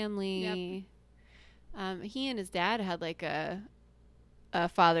his family. Yep. He and his dad had like a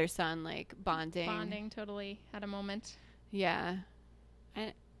father-son like bonding. Totally had a moment. Yeah.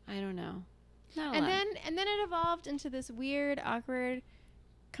 I don't know. And then it evolved into this weird, awkward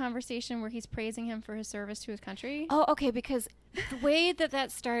conversation where he's praising him for his service to his country. Oh, okay, because the way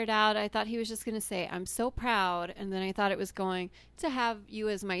that started out, I thought he was just going to say, "I'm so proud," and then I thought it was going to have you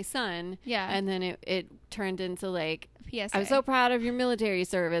as my son. Yeah. And then it turned into like, PSA. "I'm so proud of your military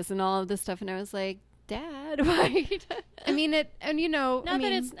service," and all of this stuff, and I was like, Dad, why? I mean, it, and you know,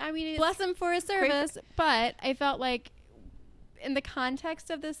 it's bless him for his service, but I felt like in the context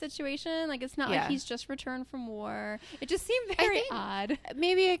of this situation, like it's not like he's just returned from war. It just seemed very odd.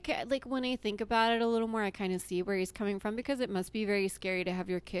 Maybe like when I think about it a little more, I kind of see where he's coming from, because it must be very scary to have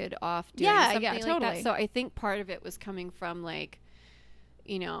your kid off doing something like that. So I think part of it was coming from like,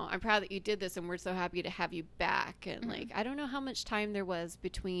 you know, I'm proud that you did this and we're so happy to have you back. And like, I don't know how much time there was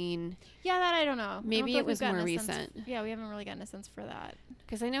between. Yeah, that I don't know. Maybe it was more recent. Yeah, we haven't really gotten a sense for that.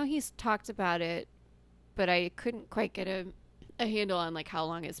 Because I know he's talked about it, but I couldn't quite get a handle on like how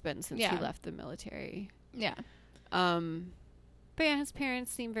long it's been since he left the military. Yeah. But yeah, his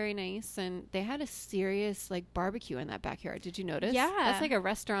parents seem very nice, and they had a serious like barbecue in that backyard. Did you notice? Yeah. That's like a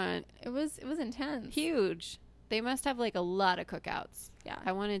restaurant. It was intense. Huge. They must have like a lot of cookouts. Yeah.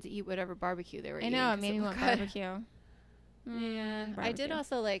 I wanted to eat whatever barbecue they were eating. I know, it made me want barbecue. Yeah. Barbecue. I did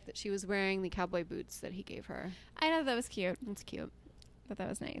also like that she was wearing the cowboy boots that he gave her. I know, that was cute. That's cute. But that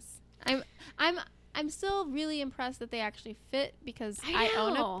was nice. I'm still really impressed that they actually fit, because I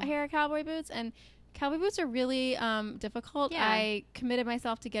own a pair of cowboy boots, and cowboy boots are really difficult. Yeah. I committed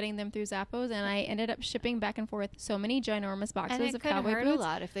myself to getting them through Zappos, and I ended up shipping back and forth so many ginormous boxes of cowboy boots. And it could hurt a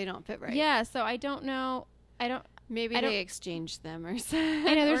lot if they don't fit right. Yeah, so I don't know. Maybe they exchanged them or something.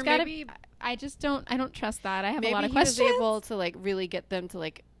 I know there's got to be. I don't trust that. I have a lot of questions. Maybe he was able to like really get them to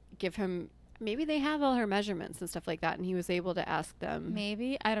like give him. Maybe they have all her measurements and stuff like that, and he was able to ask them.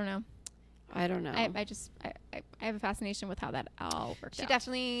 Maybe, I don't know. I don't know. I have a fascination with how that all worked out. She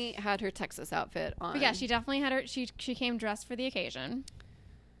definitely had her Texas outfit on. But yeah, she definitely had her. She came dressed for the occasion.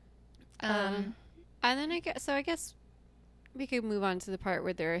 And then I guess we could move on to the part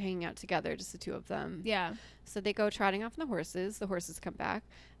where they're hanging out together, just the two of them. Yeah. So they go trotting off on the horses. The horses come back,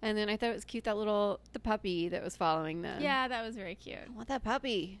 and then I thought it was cute the puppy that was following them. Yeah, that was very cute. I want that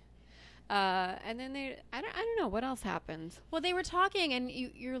puppy. And then I don't know what else happened. Well, they were talking, and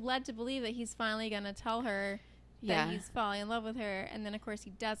you're led to believe that he's finally gonna tell her that he's falling in love with her, and then of course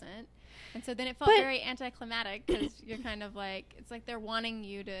he doesn't. And so then it felt very anticlimactic, because you're kind of like, it's like they're wanting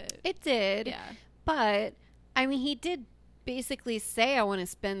you to. It did. Yeah. But I mean, he did basically say, I want to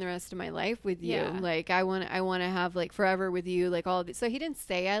spend the rest of my life with you. Yeah. Like I want to have like forever with you, like all of this. So he didn't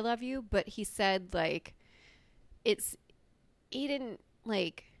say I love you, but he said like he didn't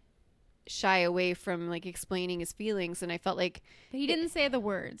like shy away from like explaining his feelings, and I felt like he didn't say the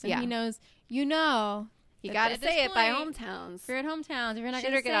words, and he knows, you got to say it by hometowns. If you're at hometowns, if you're not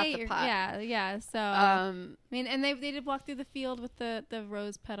going to get off the pot. Yeah. So I mean, and they did walk through the field with the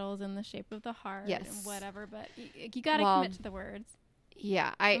rose petals in the shape of the heart, and whatever. But you got to commit to the words.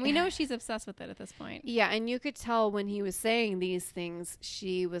 Yeah, And we know she's obsessed with it at this point. Yeah, and you could tell when he was saying these things,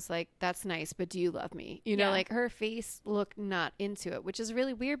 she was like, "That's nice, but do you love me?" You know, like her face looked not into it, which is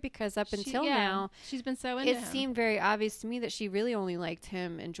really weird because up until now, she's been so into him. It seemed very obvious to me that she really only liked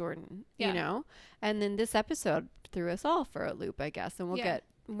him and Jordan. You know, and then this episode threw us all for a loop, I guess, and we'll get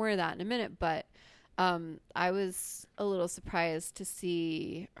more of that in a minute, but. I was a little surprised to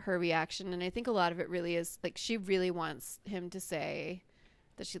see her reaction, and I think a lot of it really is like she really wants him to say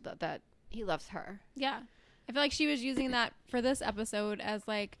that that he loves her. Yeah, I feel like she was using that for this episode as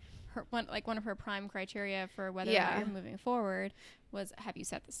like one of her prime criteria for whether or not you're moving forward was, have you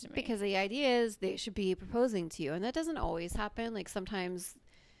said this to me? Because the idea is they should be proposing to you, and that doesn't always happen. Like sometimes,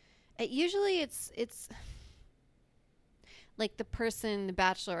 usually it's. Like the person, the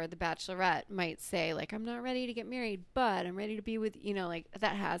bachelor or the bachelorette might say, like, I'm not ready to get married, but I'm ready to be with, you know, like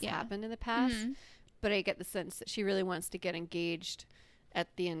that has happened in the past. Mm-hmm. But I get the sense that she really wants to get engaged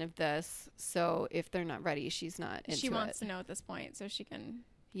at the end of this. So if they're not ready, she's not into it. She wants to know at this point so she can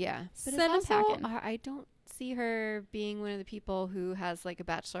but I don't see her being one of the people who has like a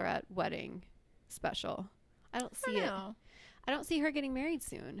bachelorette wedding special. I don't see it. I don't see her getting married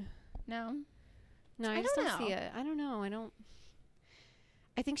soon. No, I just don't see it. I don't know.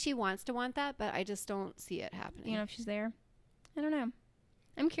 I think she wants to want that, but I just don't see it happening. You know, if she's there. I don't know.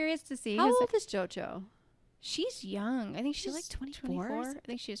 I'm curious to see. How old is JoJo? She's young. I think she's like 24. I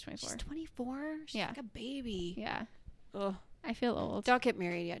think she's 24. She's 24? She's like a baby. Yeah. Ugh. I feel old. Don't get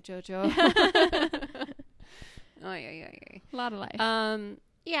married yet, JoJo. Oh, yeah. A lot of life.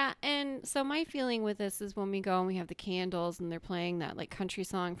 Yeah, and so my feeling with this is when we go and we have the candles and they're playing that like country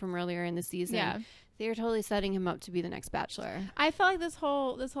song from earlier in the season. Yeah. They're totally setting him up to be the next bachelor. I felt like this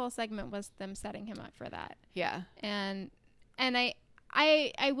whole segment was them setting him up for that. Yeah. And I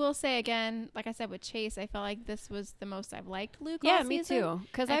will say again, like I said with Chase, I felt like this was the most I've liked Luke. Yeah, me too.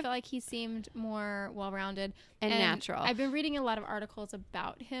 Because I felt like he seemed more well-rounded and natural. I've been reading a lot of articles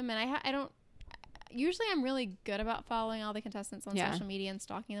about him, and I don't. Usually, I'm really good about following all the contestants on social media and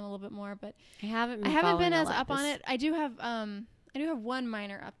stalking them a little bit more, but I haven't been as up on it. I do have one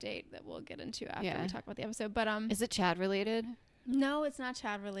minor update that we'll get into after we talk about the episode. But is it Chad related? No, it's not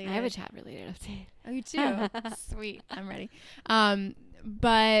Chad related. I have a Chad related update. Oh, you too? Sweet. I'm ready.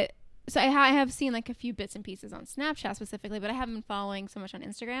 But so I have seen like a few bits and pieces on Snapchat specifically, but I haven't been following so much on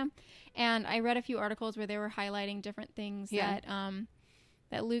Instagram. And I read a few articles where they were highlighting different things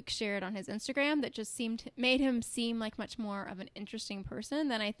that Luke shared on his Instagram that just made him seem like much more of an interesting person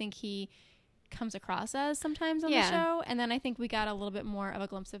than I think he comes across as sometimes on the show. And then I think we got a little bit more of a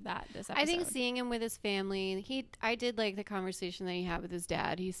glimpse of that this episode. I think seeing him with his family, I did like the conversation that he had with his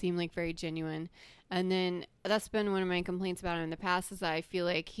dad. He seemed like very genuine. And then that's been one of my complaints about him in the past is that I feel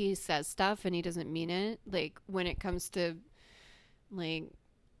like he says stuff and he doesn't mean it. Like when it comes to like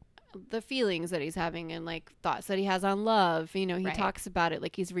the feelings that he's having and like thoughts that he has on love, you know, he talks about it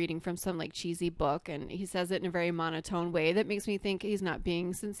like he's reading from some like cheesy book, and he says it in a very monotone way that makes me think he's not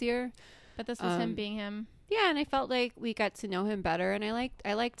being sincere. But this was him being him. Yeah, and I felt like we got to know him better, and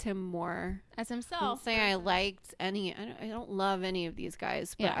I liked him more as himself. I won't say I liked I don't love any of these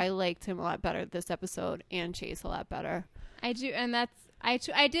guys, but I liked him a lot better this episode, and Chase a lot better. I do, and that's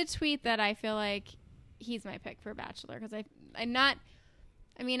I did tweet that I feel like he's my pick for Bachelor because I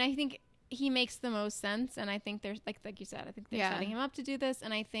think he makes the most sense, and I think there's like you said, I think they're setting him up to do this,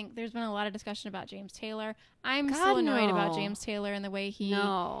 and I think there's been a lot of discussion about James Taylor. I'm so annoyed about James Taylor and the way he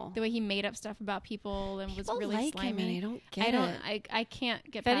made up stuff about people and people was really like slimy. Him and I don't get it. I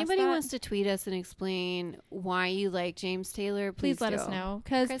can't get. If anybody wants to tweet us and explain why you like James Taylor, please let us know,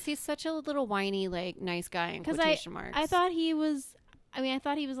 because he's such a little whiny, like nice guy in quotation marks. I thought he was. I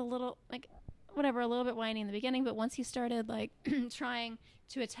thought he was a little like whatever, a little bit whiny in the beginning, but once he started like trying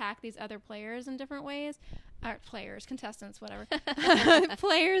to attack these other players in different ways, contestants, whatever.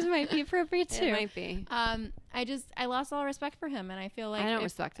 Players might be appropriate too. It might be. I lost all respect for him, and I feel like I don't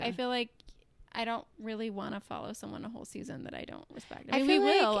respect him. I feel like I don't really want to follow someone a whole season that I don't respect. I mean, we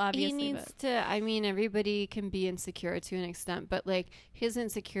will, obviously. He needs to. I mean, everybody can be insecure to an extent, but like his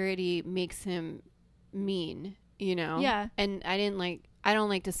insecurity makes him mean. You know. Yeah. And I don't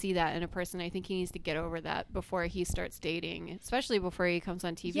like to see that in a person. I think he needs to get over that before he starts dating, especially before he comes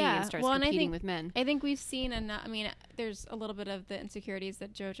on TV and starts competing with men. I think we've seen enough. I mean, there's a little bit of the insecurities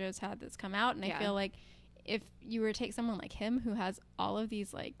that JoJo's had that's come out, and I feel like if you were to take someone like him who has all of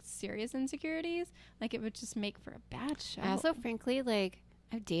these like serious insecurities, like it would just make for a bad show. Also, frankly, like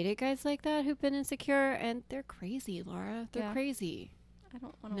I've dated guys like that who've been insecure, and they're crazy, Laura. They're crazy. I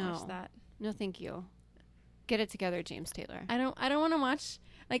don't want to watch that. No, thank you. Get it together, James Taylor. I don't want to watch.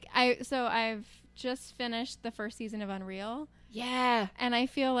 Like I've just finished the first season of Unreal, Yeah. and I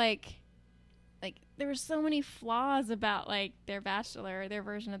feel like there were so many flaws about like their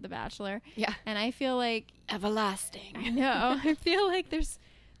version of The Bachelor. Yeah. And I feel like Everlasting. I know. I feel like there's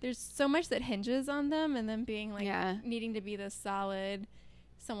so much that hinges on them and them being like needing to be this solid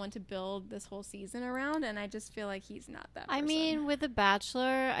someone to build this whole season around, and I just feel like he's not that person. I mean, with The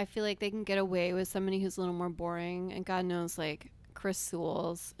Bachelor, I feel like they can get away with somebody who's a little more boring, and God knows, like Chris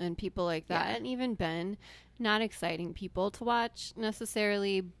Sewells and people like that, and even Ben, not exciting people to watch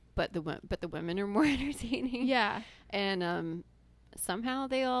necessarily, but the women are more entertaining. Yeah. And somehow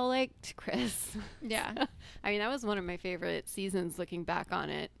they all liked Chris. Yeah. So, I mean, that was one of my favorite seasons looking back on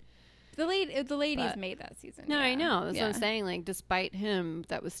it. The ladies made that season. No, yeah. I know. That's what I'm saying. Like, despite him,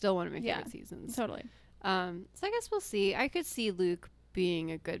 that was still one of my favorite seasons. Totally. So I guess we'll see. I could see Luke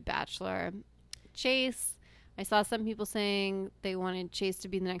being a good bachelor. Chase, I saw some people saying they wanted Chase to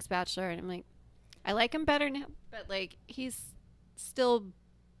be the next bachelor, and I'm like, I like him better now, but like he's still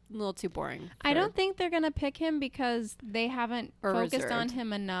a little too boring. I don't think they're going to pick him because they haven't focused on reserved.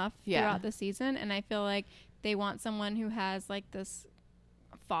 him enough throughout the season, and I feel like they want someone who has like this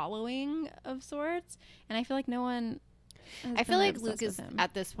following of sorts, and I feel like no one I feel like Luke is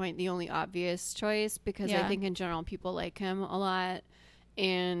at this point the only obvious choice because I think in general people like him a lot,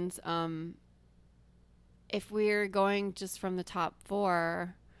 and if we're going just from the top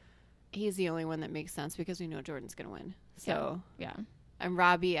 4, he's the only one that makes sense because we know Jordan's gonna win. So and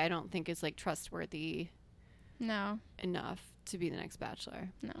Robbie I don't think is like trustworthy enough to be the next bachelor.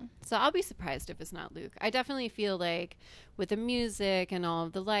 No. So I'll be surprised if it's not Luke. I definitely feel like with the music and all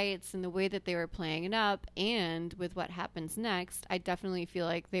of the lights and the way that they were playing it up and with what happens next, I definitely feel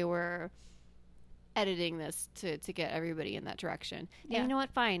like they were editing this to get everybody in that direction. Yeah. And you know what?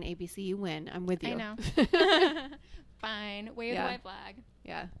 Fine, ABC, you win. I'm with you. I know. Fine. Wave the white flag.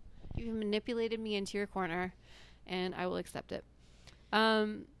 Yeah. You manipulated me into your corner and I will accept it.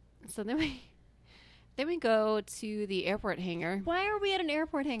 So then we go to the airport hangar. Why are we at an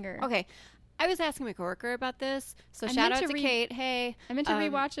airport hangar? Okay. I was asking my coworker about this. So shout out to Kate. Hey. I meant to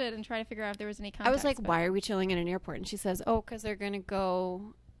rewatch it and try to figure out if there was any context. I was like, why are we chilling in an airport? And she says, oh, because they're going to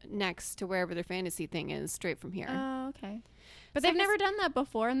go next to wherever their fantasy thing is straight from here. Oh, okay. But they've never done that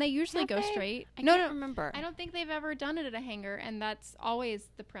before, and they usually go straight. I can't remember. I don't think they've ever done it at a hangar, and that's always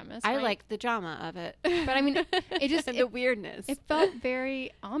the premise. I right? like the drama of it. But I mean, it just and the weirdness. It felt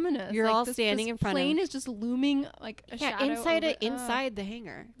very ominous. You're like all standing in front of plane is just looming like a shadow inside the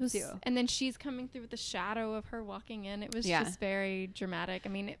hangar. And then she's coming through with the shadow of her walking in. It was just very dramatic. I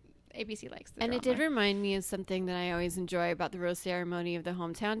mean, ABC likes the drama. It did remind me of something that I always enjoy about the rose ceremony of the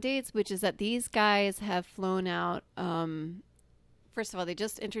hometown dates, which is that these guys have flown out. First of all, they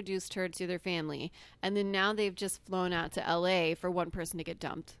just introduced her to their family, and then now they've just flown out to LA for one person to get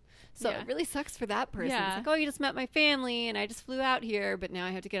dumped. So it really sucks for that person. Yeah. It's like, oh, you just met my family, and I just flew out here, but now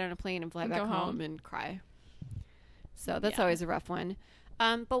I have to get on a plane and fly back home and cry. So that's always a rough one.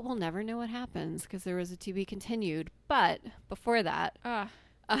 But we'll never know what happens because there was a to be continued. But before that...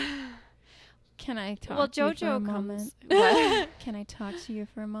 Can I talk JoJo to you for a comes, moment? What? Can I talk to you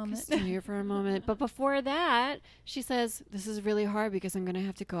for a moment? Stay here for a moment. But before that, she says, this is really hard because I'm going to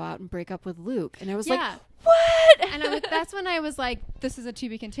have to go out and break up with Luke. And I was like, what? And that's when I was like, this is a to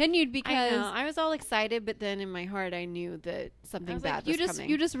be continued because... I was all excited, but then in my heart I knew that something bad was coming.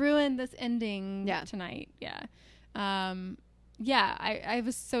 You just ruined this ending tonight. Yeah. I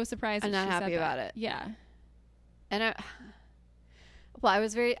was so surprised I'm that not she happy said about that. it. Yeah. And I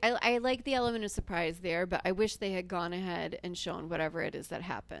was I like the element of surprise there, but I wish they had gone ahead and shown whatever it is that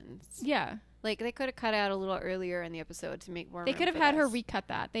happens. Yeah. Like, they could have cut out a little earlier in the episode to make more room. They could have had her recut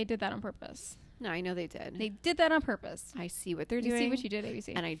that. They did that on purpose. No, I know they did. They did that on purpose. I see what they're doing. You see what you did,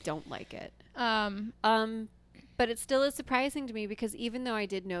 ABC. And I don't like it. But it still is surprising to me because even though I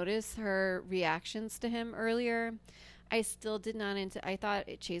did notice her reactions to him earlier, I still did not I thought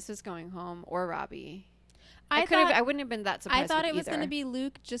Chase was going home or Robbie. I wouldn't have been that surprised. I thought it was going to be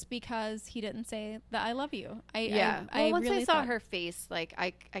Luke just because he didn't say that I love you. Once I saw her face, like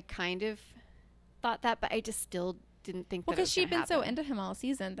I kind of thought that, but I just still didn't think that. Well, because she'd been so into him all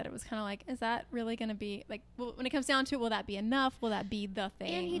season that it was kind of like, is that really going to be like? Well, when it comes down to it, will that be enough? Will that be the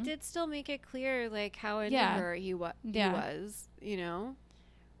thing? And he did still make it clear, like how into her he was. You know.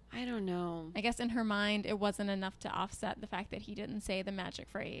 I don't know. I guess in her mind, it wasn't enough to offset the fact that he didn't say the magic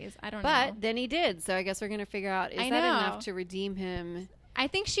phrase. I don't know. But then he did. So I guess we're going to figure out, is that enough to redeem him? I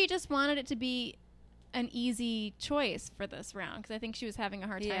think she just wanted it to be an easy choice for this round because I think she was having a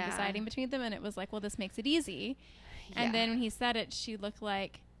hard time deciding between them. And it was like, well, this makes it easy. Yeah. And then when he said it, she looked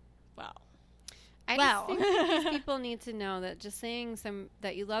like, well. I just think that these people need to know that just saying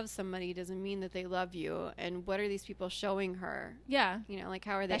that you love somebody doesn't mean that they love you. And what are these people showing her? Yeah. You know, like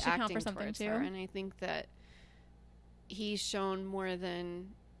how are they That should count acting for something, towards too. her? And I think that he's shown more than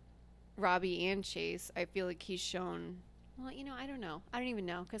Robbie and Chase. I feel like he's shown. Well, you know, I don't know. I don't even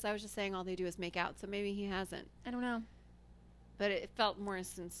know because I was just saying all they do is make out. So maybe he hasn't. I don't know. But it felt more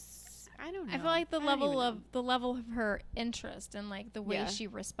since. I don't know. I feel like the level of her interest and like the way she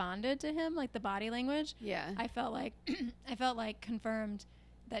responded to him, like the body language. Yeah. I felt like confirmed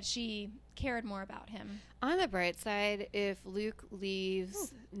that she cared more about him. On the bright side, if Luke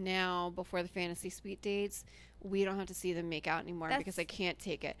leaves now before the fantasy suite dates, we don't have to see them make out anymore because I can't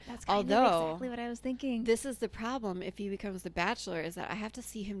take it. That's kind of exactly what I was thinking. This is the problem if he becomes the Bachelor is that I have to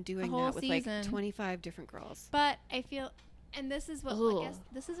see him doing that with like 25 different girls. But I feel, and this is what I guess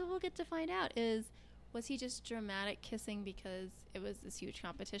this is what we'll get to find out is, was he just dramatic kissing because it was this huge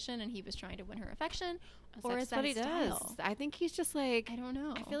competition and he was trying to win her affection, or is that what he does? I think he's just like, I don't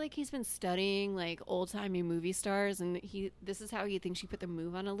know. I feel like he's been studying like old-timey movie stars, and this is how he thinks he put the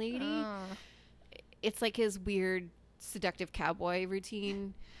move on a lady. It's like his weird seductive cowboy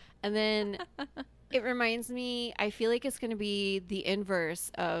routine. And then it reminds me, I feel like it's going to be the inverse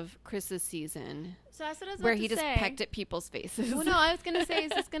of Chris's season. So that's what I was where he just pecked at people's faces. Well, no, I was going to say,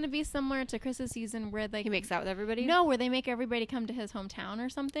 is this going to be similar to Chris's season where like he makes out with everybody? No, where they make everybody come to his hometown or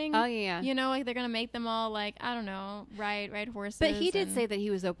something. Oh, yeah. You know, like they're going to make them all like, I don't know, ride horses. But he did say that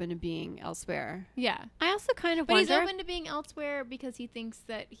he was open to being elsewhere. Yeah. I also kind of wonder. But he's open to being elsewhere because he thinks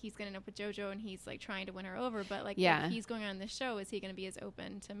that he's going to end up with JoJo and he's like trying to win her over. But like, if he's going on this show, is he going to be as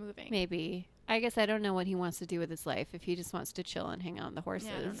open to moving? Maybe. I guess I don't know what he wants to do with his life. If he just wants to chill and hang out on the horses.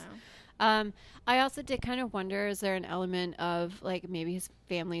 Yeah, I don't know. I also did kind of wonder, is there an element of like maybe his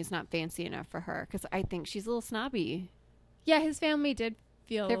family is not fancy enough for her? Because I think she's a little snobby. Yeah, his family did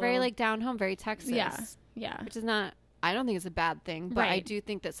feel they're very like down home, very Texas. Yeah. Which is not. I don't think it's a bad thing, but I do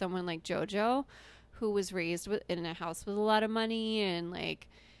think that someone like JoJo, who was raised in a house with a lot of money and like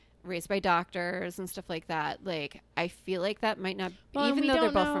raised by doctors and stuff like that, like I feel like that might not. Well, even though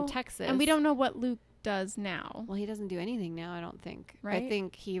they're both from Texas, and we don't know what Luke does now. Well, he doesn't do anything now, I don't think. Right? I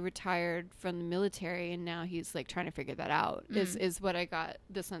think he retired from the military and now he's like trying to figure that out. Is what I got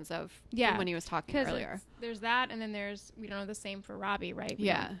the sense of from when he was talking earlier. There's that, and then we don't know the same for Robbie, right?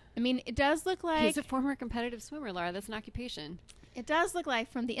 I mean, it does look like he's a former competitive swimmer, Laura. That's an occupation. It does look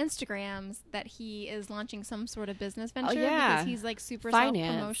like from the Instagrams that he is launching some sort of business venture because he's like super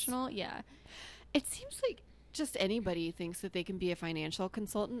self-promotional. Yeah. It seems like just anybody thinks that they can be a financial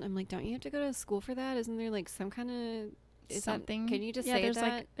consultant. I'm like, don't you have to go to school for that? Isn't there like some kind of something? Can you just say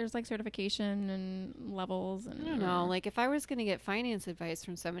that? There's like certification and levels. And I don't know. Like if I was going to get finance advice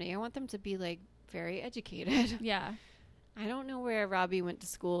from somebody, I want them to be like very educated. Yeah. I don't know where Robbie went to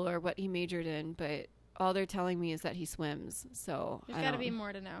school or what he majored in, but all they're telling me is that he swims. So there's got to be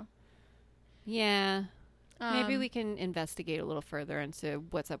more to know. Yeah. Maybe we can investigate a little further into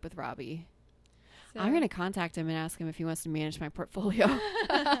what's up with Robbie. So. I'm going to contact him and ask him if he wants to manage my portfolio.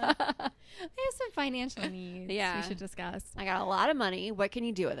 I have some financial needs we should discuss. I got a lot of money. What can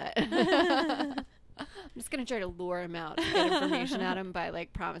you do with it? I'm just going to try to lure him out, get information out of him by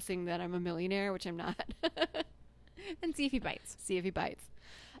like promising that I'm a millionaire, which I'm not. And see if he bites.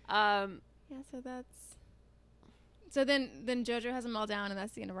 So that's... So then JoJo has them all down, and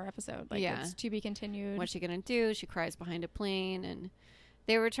that's the end of our episode. Like, it's to be continued. What's she going to do? She cries behind a plane, and...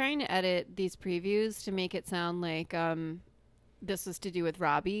 They were trying to edit these previews to make it sound like this was to do with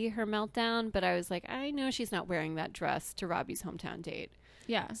Robbie, her meltdown. But I was like, I know she's not wearing that dress to Robbie's hometown date.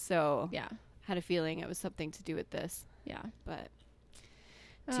 Yeah. So had a feeling it was something to do with this. Yeah. But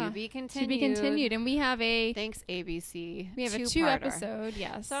to be continued. To be continued. And we have a... Thanks, ABC. We have a 2-episode,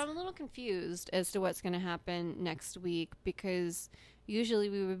 yes. So I'm a little confused as to what's going to happen next week because... Usually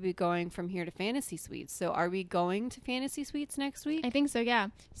we would be going from here to Fantasy Suites. So are we going to Fantasy Suites next week? I think so, yeah.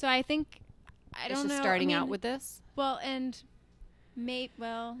 So I think... I don't know. Starting out with this? Well, and...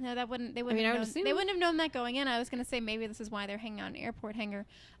 no, that wouldn't... They wouldn't I have known, they wouldn't have known that going in. I was going to say maybe this is why they're hanging out in an airport hangar.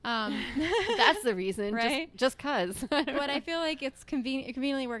 That's the reason. Right? Just because. But I feel like it's convenient. It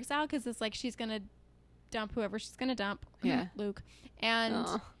conveniently works out because it's like she's going to dump whoever she's going to dump. Yeah. Luke. And...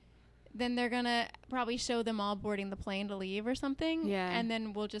 Then they're going to probably show them all boarding the plane to leave or something. Yeah. And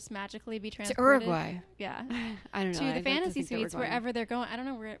then we'll just magically be transported. To Uruguay. Yeah. I don't know. To the Fantasy Suites, wherever they're going. I don't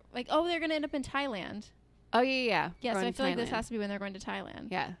know where. Like, they're going to end up in Thailand. Oh, yeah. Yeah, so I feel like this has to be when they're going to Thailand.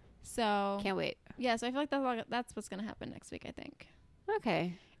 Yeah. So. Can't wait. Yeah, so I feel like that's what's going to happen next week, I think.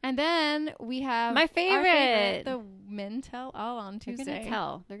 Okay. And then we have my favorite. The Men Tell All on Tuesday.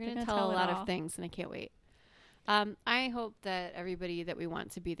 They're going to tell a lot of things, and I can't wait. I hope that everybody that we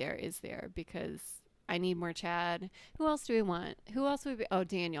want to be there is there because I need more Chad. Who else do we want? Who else would be? Oh,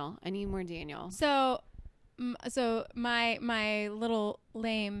 Daniel. I need more Daniel. So my little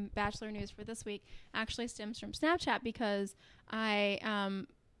lame Bachelor news for this week actually stems from Snapchat because I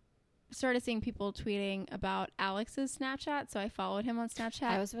started seeing people tweeting about Alex's Snapchat, so I followed him on Snapchat.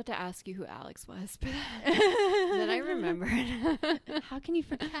 I was about to ask you who Alex was, but then I remembered. How can you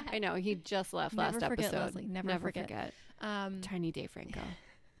forget? I know, he just left Never last forget, episode. Leslie. Never forget. Tiny Dave Franco.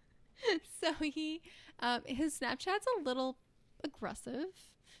 So he, his Snapchat's a little aggressive.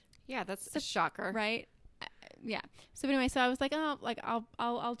 Yeah, that's a shocker. Right? Yeah. So anyway, so I was like, oh, like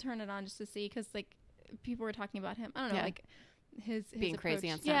I'll turn it on just to see because like people were talking about him. I don't know, like his being approach. crazy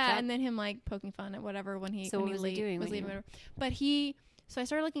on Snapchat. Yeah, and then him like poking fun at whatever when he So when what he was he doing? was leaving. Whatever. But so I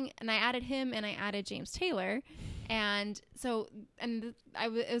started looking and I added him and I added James Taylor, and so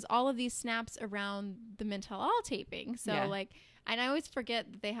it was all of these snaps around the Mental All taping. So like, and I always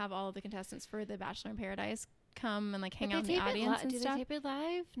forget that they have all of the contestants for the Bachelor in Paradise come and like hang out in the audience and stuff. Do they tape it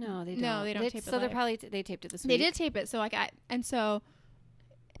live? No, they don't. No, they don't tape it so live. they're probably they taped it this week. They did tape it. So like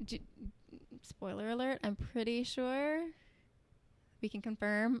spoiler alert, I'm pretty sure we can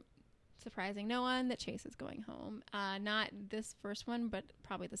confirm, surprising no one, that Chase is going home. Not this first one, but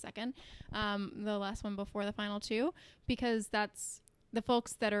probably the second. The last one before the final two, because that's the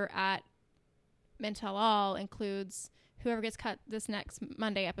folks that are at Mental All includes whoever gets cut this next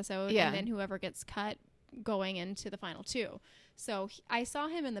Monday episode, and then whoever gets cut going into the final two. So I saw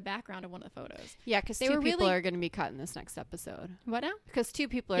him in the background of one of the photos. Yeah, because two people are going to be cut in this next episode. What now? Because two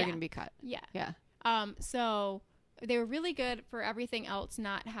people are going to be cut. Yeah. Yeah. So they were really good for everything else,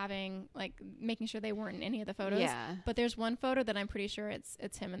 not having like making sure they weren't in any of the photos. Yeah. But there's one photo that I'm pretty sure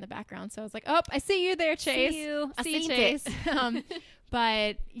it's him in the background. So I was like, oh, I see you there, Chase. See you. See you, Chase.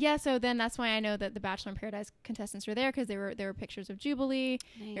 But yeah, so then that's why I know that the Bachelor in Paradise contestants were there because there were pictures of Jubilee.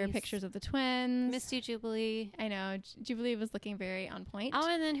 Nice. There were pictures of the twins. Missed you, Jubilee. I know. Jubilee was looking very on point. Oh,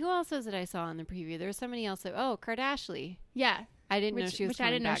 and then who else was it I saw in the preview? There was somebody else. Kardashian. Yeah. I didn't know she was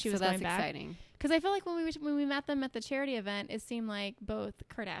coming back, so that's exciting. Because I feel like when we met them at the charity event, it seemed like both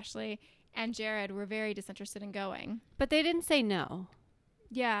Kardashian and Jared were very disinterested in going. But they didn't say no.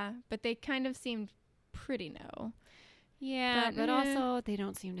 Yeah, but they kind of seemed pretty no. Yeah, but also they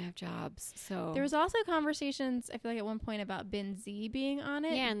don't seem to have jobs. So there was also conversations, I feel like at one point, about Ben Z being on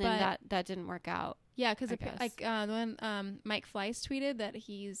it. Yeah, and then that didn't work out. Yeah, because when Mike Fleiss tweeted that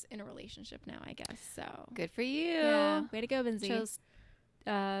he's in a relationship now, I guess. So good for you. Yeah, way to go, Ben Z. Chose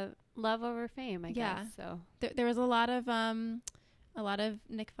love over fame, I guess. So there was a lot of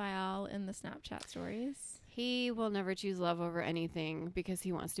Nick Viall in the Snapchat stories. He will never choose love over anything because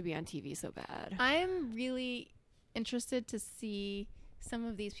he wants to be on TV so bad. I'm really interested to see some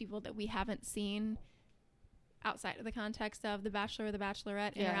of these people that we haven't seen outside of the context of The Bachelor or The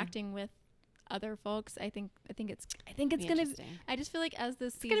Bachelorette interacting with other folks. I think it's gonna. I just feel like as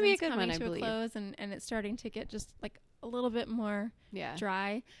this season's coming to a close and it's starting to get just like a little bit more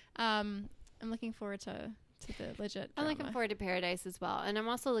dry. I'm looking forward to the legit drama. I'm looking forward to Paradise as well, and I'm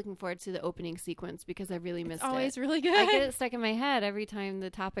also looking forward to the opening sequence because I really missed it. Always really good. I get it stuck in my head every time the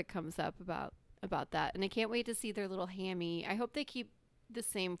topic comes up about that, and I can't wait to see their little hammy. I hope they keep the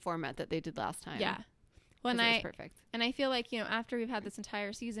same format that they did last time. Yeah. Well, and it's perfect. And I feel like, after we've had this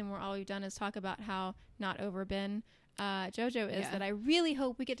entire season where all we've done is talk about how not over Ben JoJo is, that I really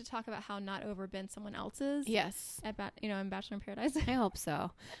hope we get to talk about how not over Ben someone else's. Yes. In Bachelor in Paradise. I hope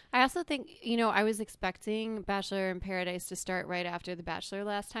so. I also think, I was expecting Bachelor in Paradise to start right after The Bachelor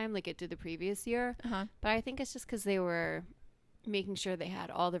last time, like it did the previous year. Uh-huh. But I think it's just because they were making sure they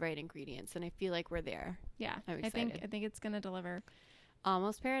had all the right ingredients, and I feel like we're there. Yeah. I'm excited. I think it's going to deliver.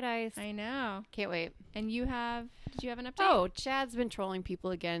 Almost Paradise. I know. Can't wait. And did you have an update? Oh, Chad's been trolling people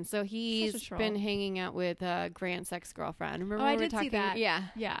again. So he's been hanging out with Grant's ex-girlfriend. Remember I did see that. Yeah.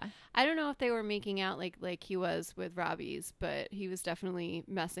 Yeah. I don't know if they were making out like he was with Robbie's, but he was definitely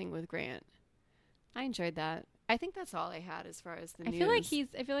messing with Grant. I enjoyed that. I think that's all I had as far as the news.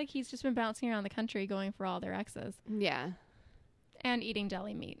 I feel like he's just been bouncing around the country going for all their exes. Yeah. And eating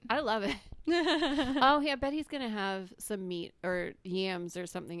deli meat. I love it. Oh, yeah, I bet he's gonna have some meat or yams or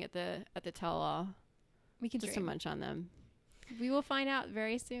something at the tell-all. We can just to munch on them. We will find out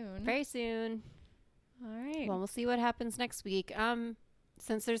very soon. Very soon. All right. Well, we'll see what happens next week.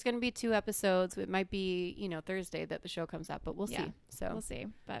 Since there's going to be 2 episodes, it might be Thursday that the show comes out, but we'll see. So we'll see.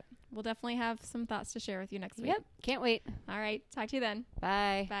 But we'll definitely have some thoughts to share with you next week. Yep. Can't wait. All right. Talk to you then.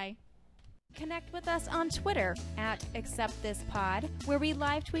 Bye. Bye. Connect with us on Twitter at AcceptThisPod, where we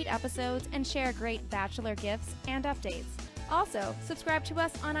live tweet episodes and share great Bachelor gifts and updates. Also, subscribe to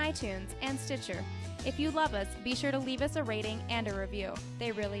us on iTunes and Stitcher. If you love us, be sure to leave us a rating and a review.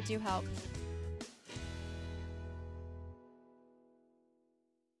 They really do help.